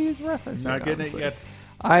who he's referencing. Not getting honestly. it yet.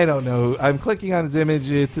 I don't know. I'm clicking on his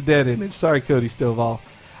image. It's a dead image. Sorry, Cody Stovall.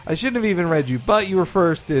 I shouldn't have even read you, but you were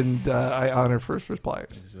first, and I honor first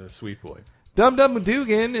repliers. He's a sweet boy. Dum Dum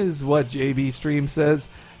Dugan is what JB Stream says.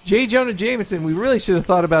 J. Jonah Jameson, we really should have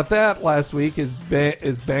thought about that last week, is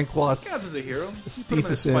Banquos. Counts as a hero. Put him in a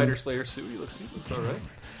Stephenson. Spider Slayer suit. He looks all right.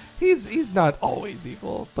 He's not always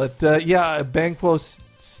evil, but Banquos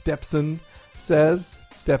Stepson says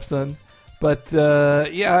Stepson. But I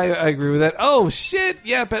agree with that. Oh shit!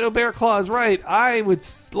 Yeah, Beto Bear Claw is right.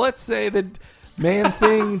 Let's say that Man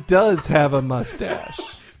Thing does have a mustache.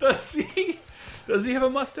 Does he? Does he have a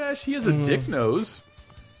mustache? He has a dick nose.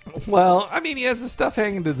 Well, I mean, he has the stuff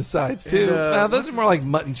hanging to the sides too. And, Those are more like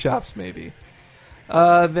mutton chops, maybe.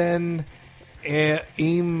 Then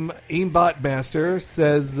Aimbot Master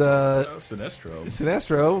says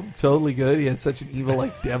Sinestro, totally good. He has such an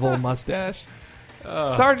evil, devil mustache.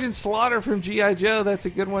 Sergeant Slaughter from G.I. Joe, that's a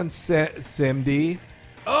good one. Sam D.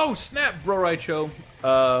 Oh, snap, Bro Raicho.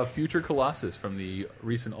 Future Colossus from the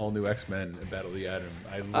recent all-new X-Men Battle of the Atom.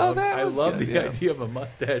 I love the idea of a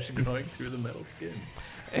mustache going through the metal skin.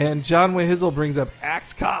 And John Wahizzle brings up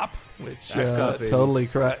Axe Cop, which Axe Cop, baby.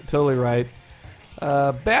 totally right.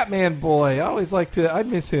 Batman Boy, I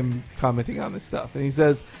miss him commenting on this stuff. And he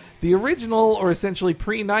says, the original, or essentially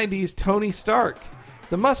pre-90s Tony Stark.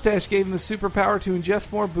 The mustache gave him the superpower to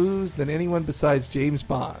ingest more booze than anyone besides James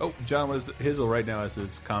Bond. Oh, John Hizzle right now has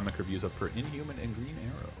his comic reviews up for Inhuman and Green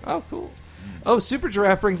Arrow. Oh, cool. Oh, Super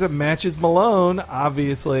Giraffe brings up Matches Malone,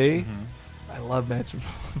 obviously. I love Matches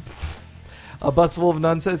Malone. A Busful of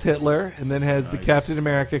None says Hitler, and then has the Captain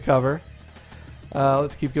America cover.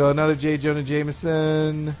 Let's keep going. Another J. Jonah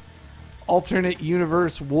Jameson. Alternate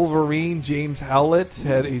Universe Wolverine James Howlett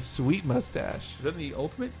had a sweet mustache. Is that in the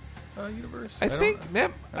Ultimate Universe? I don't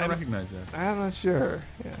recognize that. I'm not sure.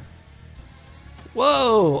 Yeah.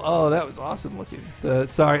 Whoa! Oh, that was awesome looking.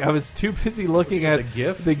 Sorry, I was too busy looking at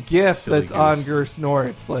the GIF Silly that's goose. on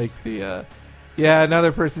Gersnort.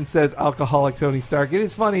 Another person says alcoholic Tony Stark. It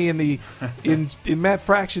is funny in Matt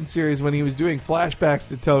Fraction series when he was doing flashbacks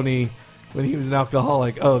to Tony when he was an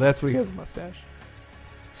alcoholic. Oh, that's when he has a mustache.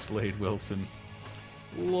 Slade Wilson.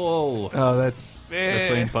 Lol. Oh, that's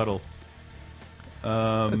Slade Puddle.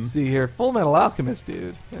 Let's see here. Full Metal Alchemist,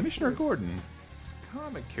 dude. That's Commissioner weird. Gordon.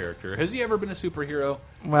 Comic character. Has he ever been a superhero?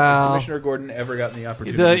 Wow. Has Commissioner Gordon ever gotten the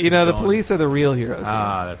opportunity? The police are the real heroes.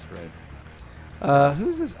 That's right.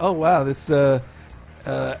 Who's this? Oh, wow. This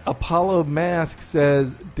Apollo Mask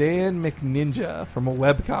says Dan McNinja from a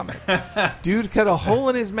webcomic. Dude cut a hole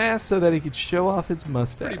in his mask so that he could show off his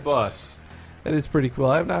mustache. Pretty boss. That is pretty cool.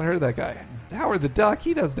 I have not heard of that guy. Howard the Duck,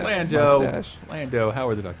 he doesn't have a mustache.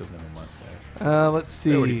 Howard the Duck doesn't have a mustache. Let's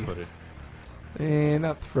see. Where would he put it?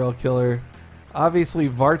 Not the Thrill Killer. Obviously,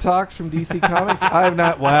 Vartox from DC Comics. I have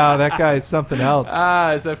not. Wow, that guy is something else.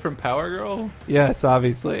 Is that from Power Girl? Yes,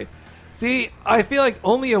 obviously. See, I feel like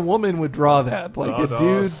only a woman would draw that. Like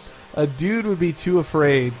a dude would be too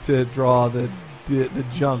afraid to draw the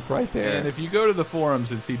junk right there. And if you go to the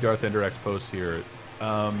forums and see Darth Enderex posts here,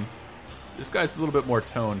 this guy's a little bit more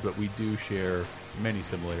toned, but we do share many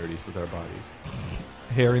similarities with our bodies.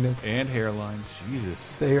 Hairiness and hairlines.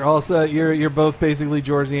 Jesus. They're also you're both basically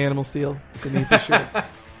George the Animal Steel beneath the shirt.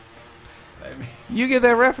 You get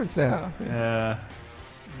that reference now.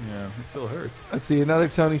 Yeah, it still hurts. Let's see, another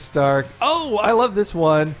Tony Stark. Oh, I love this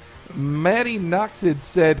one. Matty Noxid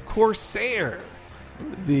said Corsair.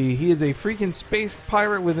 He is a freaking space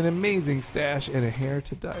pirate with an amazing stash and a hair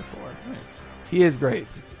to die for. Nice. He is great.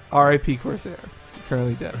 R.I.P. Corsair. He's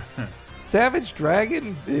currently dead. Savage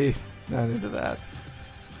Dragon? Not into that.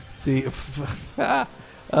 See,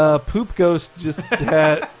 Poop Ghost just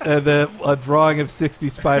had a drawing of 60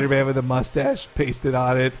 Spider-Man with a mustache pasted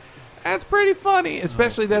on it. That's pretty funny,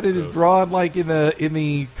 especially that it is drawn like in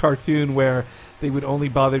the cartoon where they would only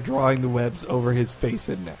bother drawing the webs over his face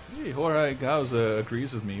and neck. Hey, Jorge Gauza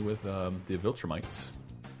agrees with me with the Viltrumites.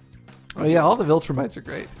 Oh yeah, all the Viltrumites are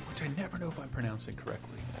great. Which I never know if I'm pronouncing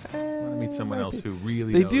correctly. I want to meet someone else who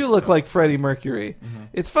really They knows do look about like Freddie Mercury. Mm-hmm.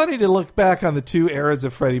 It's funny to look back on the two eras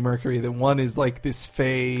of Freddie Mercury. That one is like this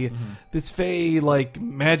fey like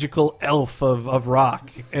magical elf of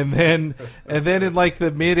rock, and then in like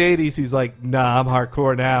the mid '80s, he's like, nah, I'm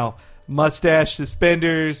hardcore now. Mustache,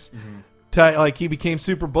 suspenders, like he became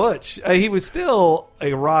super butch. He was still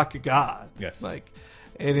a rock god. Yes. Like,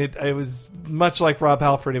 and it was much like Rob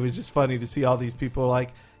Halford. It was just funny to see all these people like,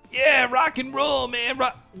 yeah, rock and roll, man.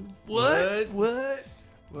 What?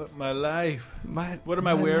 My life. What am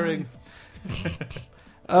I my wearing?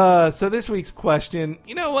 So this week's question,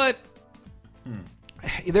 you know what?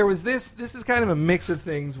 There was this is kind of a mix of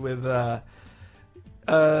things with the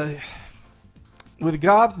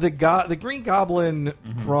Green Goblin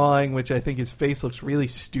drawing, which I think his face looks really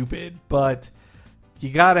stupid, but you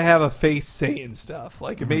got to have a face saying stuff.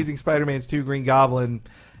 Like Amazing Spider-Man's 2 Green Goblin,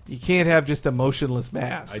 you can't have just a motionless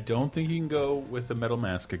mask. I don't think you can go with the metal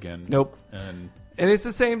mask again. Nope. And it's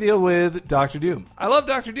the same deal with Doctor Doom. I love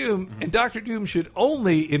Doctor Doom, and Doctor Doom should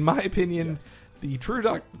only, in my opinion, the true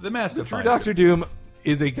Doctor Doom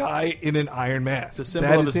is a guy in an iron mask. It's a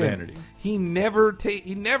symbol of his vanity. He never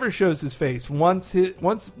shows his face. Once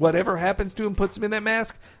whatever happens to him puts him in that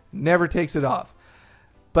mask, never takes it off.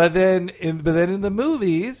 But then in the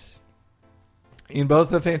movies, in both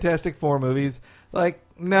the Fantastic Four movies, like,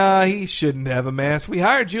 nah, he shouldn't have a mask. We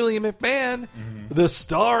hired Julian McMahon, the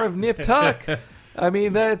star of Nip Tuck. I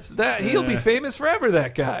mean, he'll be famous forever,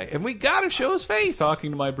 that guy. And we got to show his face.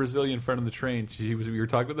 Talking to my Brazilian friend on the train, we were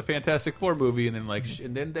talking about the Fantastic Four movie,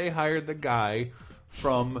 and then they hired the guy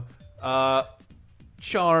from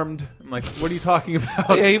Charmed. I'm like, what are you talking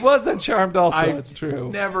about? Yeah, he was on Charmed also. It's true.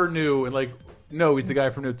 Never knew. And no, he's the guy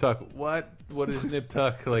from Nip Tuck. What is Nip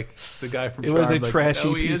Tuck? Like, the guy from Charmed. It was a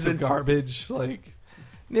trashy piece of garbage. Like,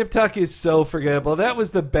 Nip Tuck is so forgettable. That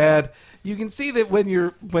was the bad. You can see that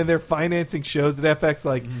when they're financing shows at FX,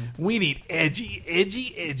 like, we need edgy,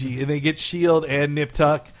 and they get S.H.I.E.L.D. and Nip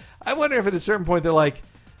Tuck. I wonder if at a certain point they're like,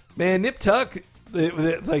 man, Nip Tuck,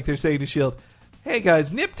 like they're saying to S.H.I.E.L.D., hey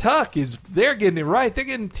guys, Nip Tuck they're getting it right. They're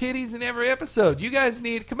getting titties in every episode. You guys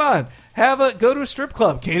come on, go to a strip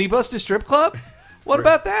club. Can he bust a strip club? What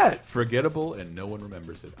about that? Forgettable, and no one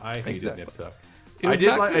remembers it. I hated Nip Tuck. I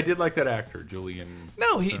did like that actor, Julian.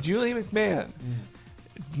 No, Julian McMahon.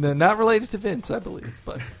 No, not related to Vince, I believe.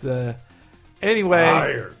 But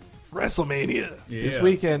anyway, WrestleMania this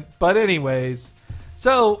weekend. But anyways,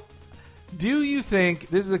 so do you think,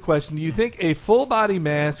 this is the question, do you think a full body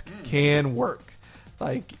mask can work?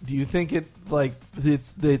 Like, do you think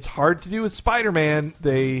it's hard to do with Spider-Man?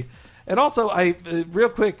 And also, real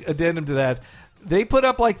quick addendum to that, they put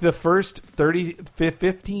up like the first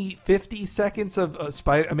 50 seconds of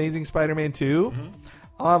Amazing Spider-Man 2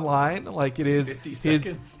 online. Like, it is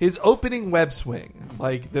his opening web swing.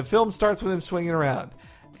 Like, the film starts with him swinging around.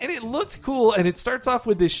 And it looked cool, and it starts off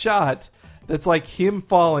with this shot that's like him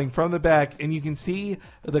falling from the back, and you can see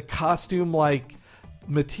the costume like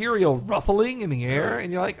material ruffling in the air,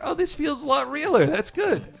 and you're like, oh, this feels a lot realer. That's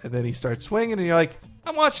good. And then he starts swinging, and you're like,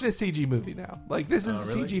 I'm watching a CG movie now. Like, this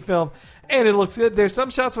is a CG film, and it looks good. There's some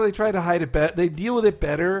shots where they try to hide it better. They deal with it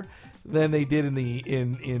better than they did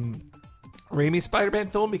in Raimi's Spider-Man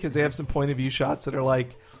film, because they have some point of view shots that are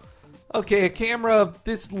like, okay, a camera,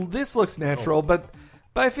 this looks natural, but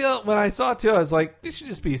I feel when I saw it too, I was like, this should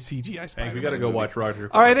just be a CGI Spider-Man. Hey, we got to go watch Roger.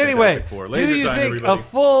 All right, anyway, do you think a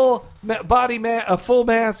full a full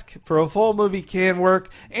mask for a full movie can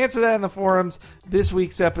work? Answer that in the forums. This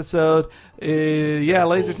week's episode,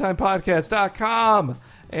 lasertimepodcast.com,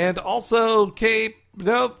 and also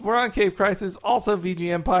we're on Cape Crisis, also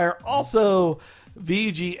VG Empire, also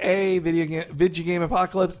VGA, Video Game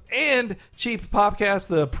Apocalypse, and Cheap Popcast,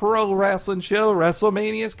 the pro wrestling show.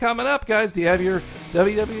 WrestleMania is coming up, guys. Do you have your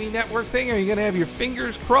WWE Network thing? Are you going to have your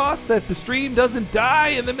fingers crossed that the stream doesn't die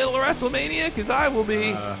in the middle of WrestleMania? Because I will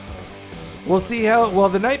be. We'll see how. Well,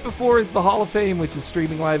 the night before is the Hall of Fame, which is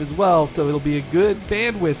streaming live as well, so it'll be a good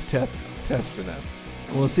bandwidth test for them.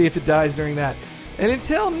 We'll see if it dies during that. And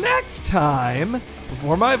until next time,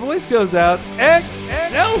 before my voice goes out,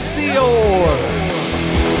 Excelsior!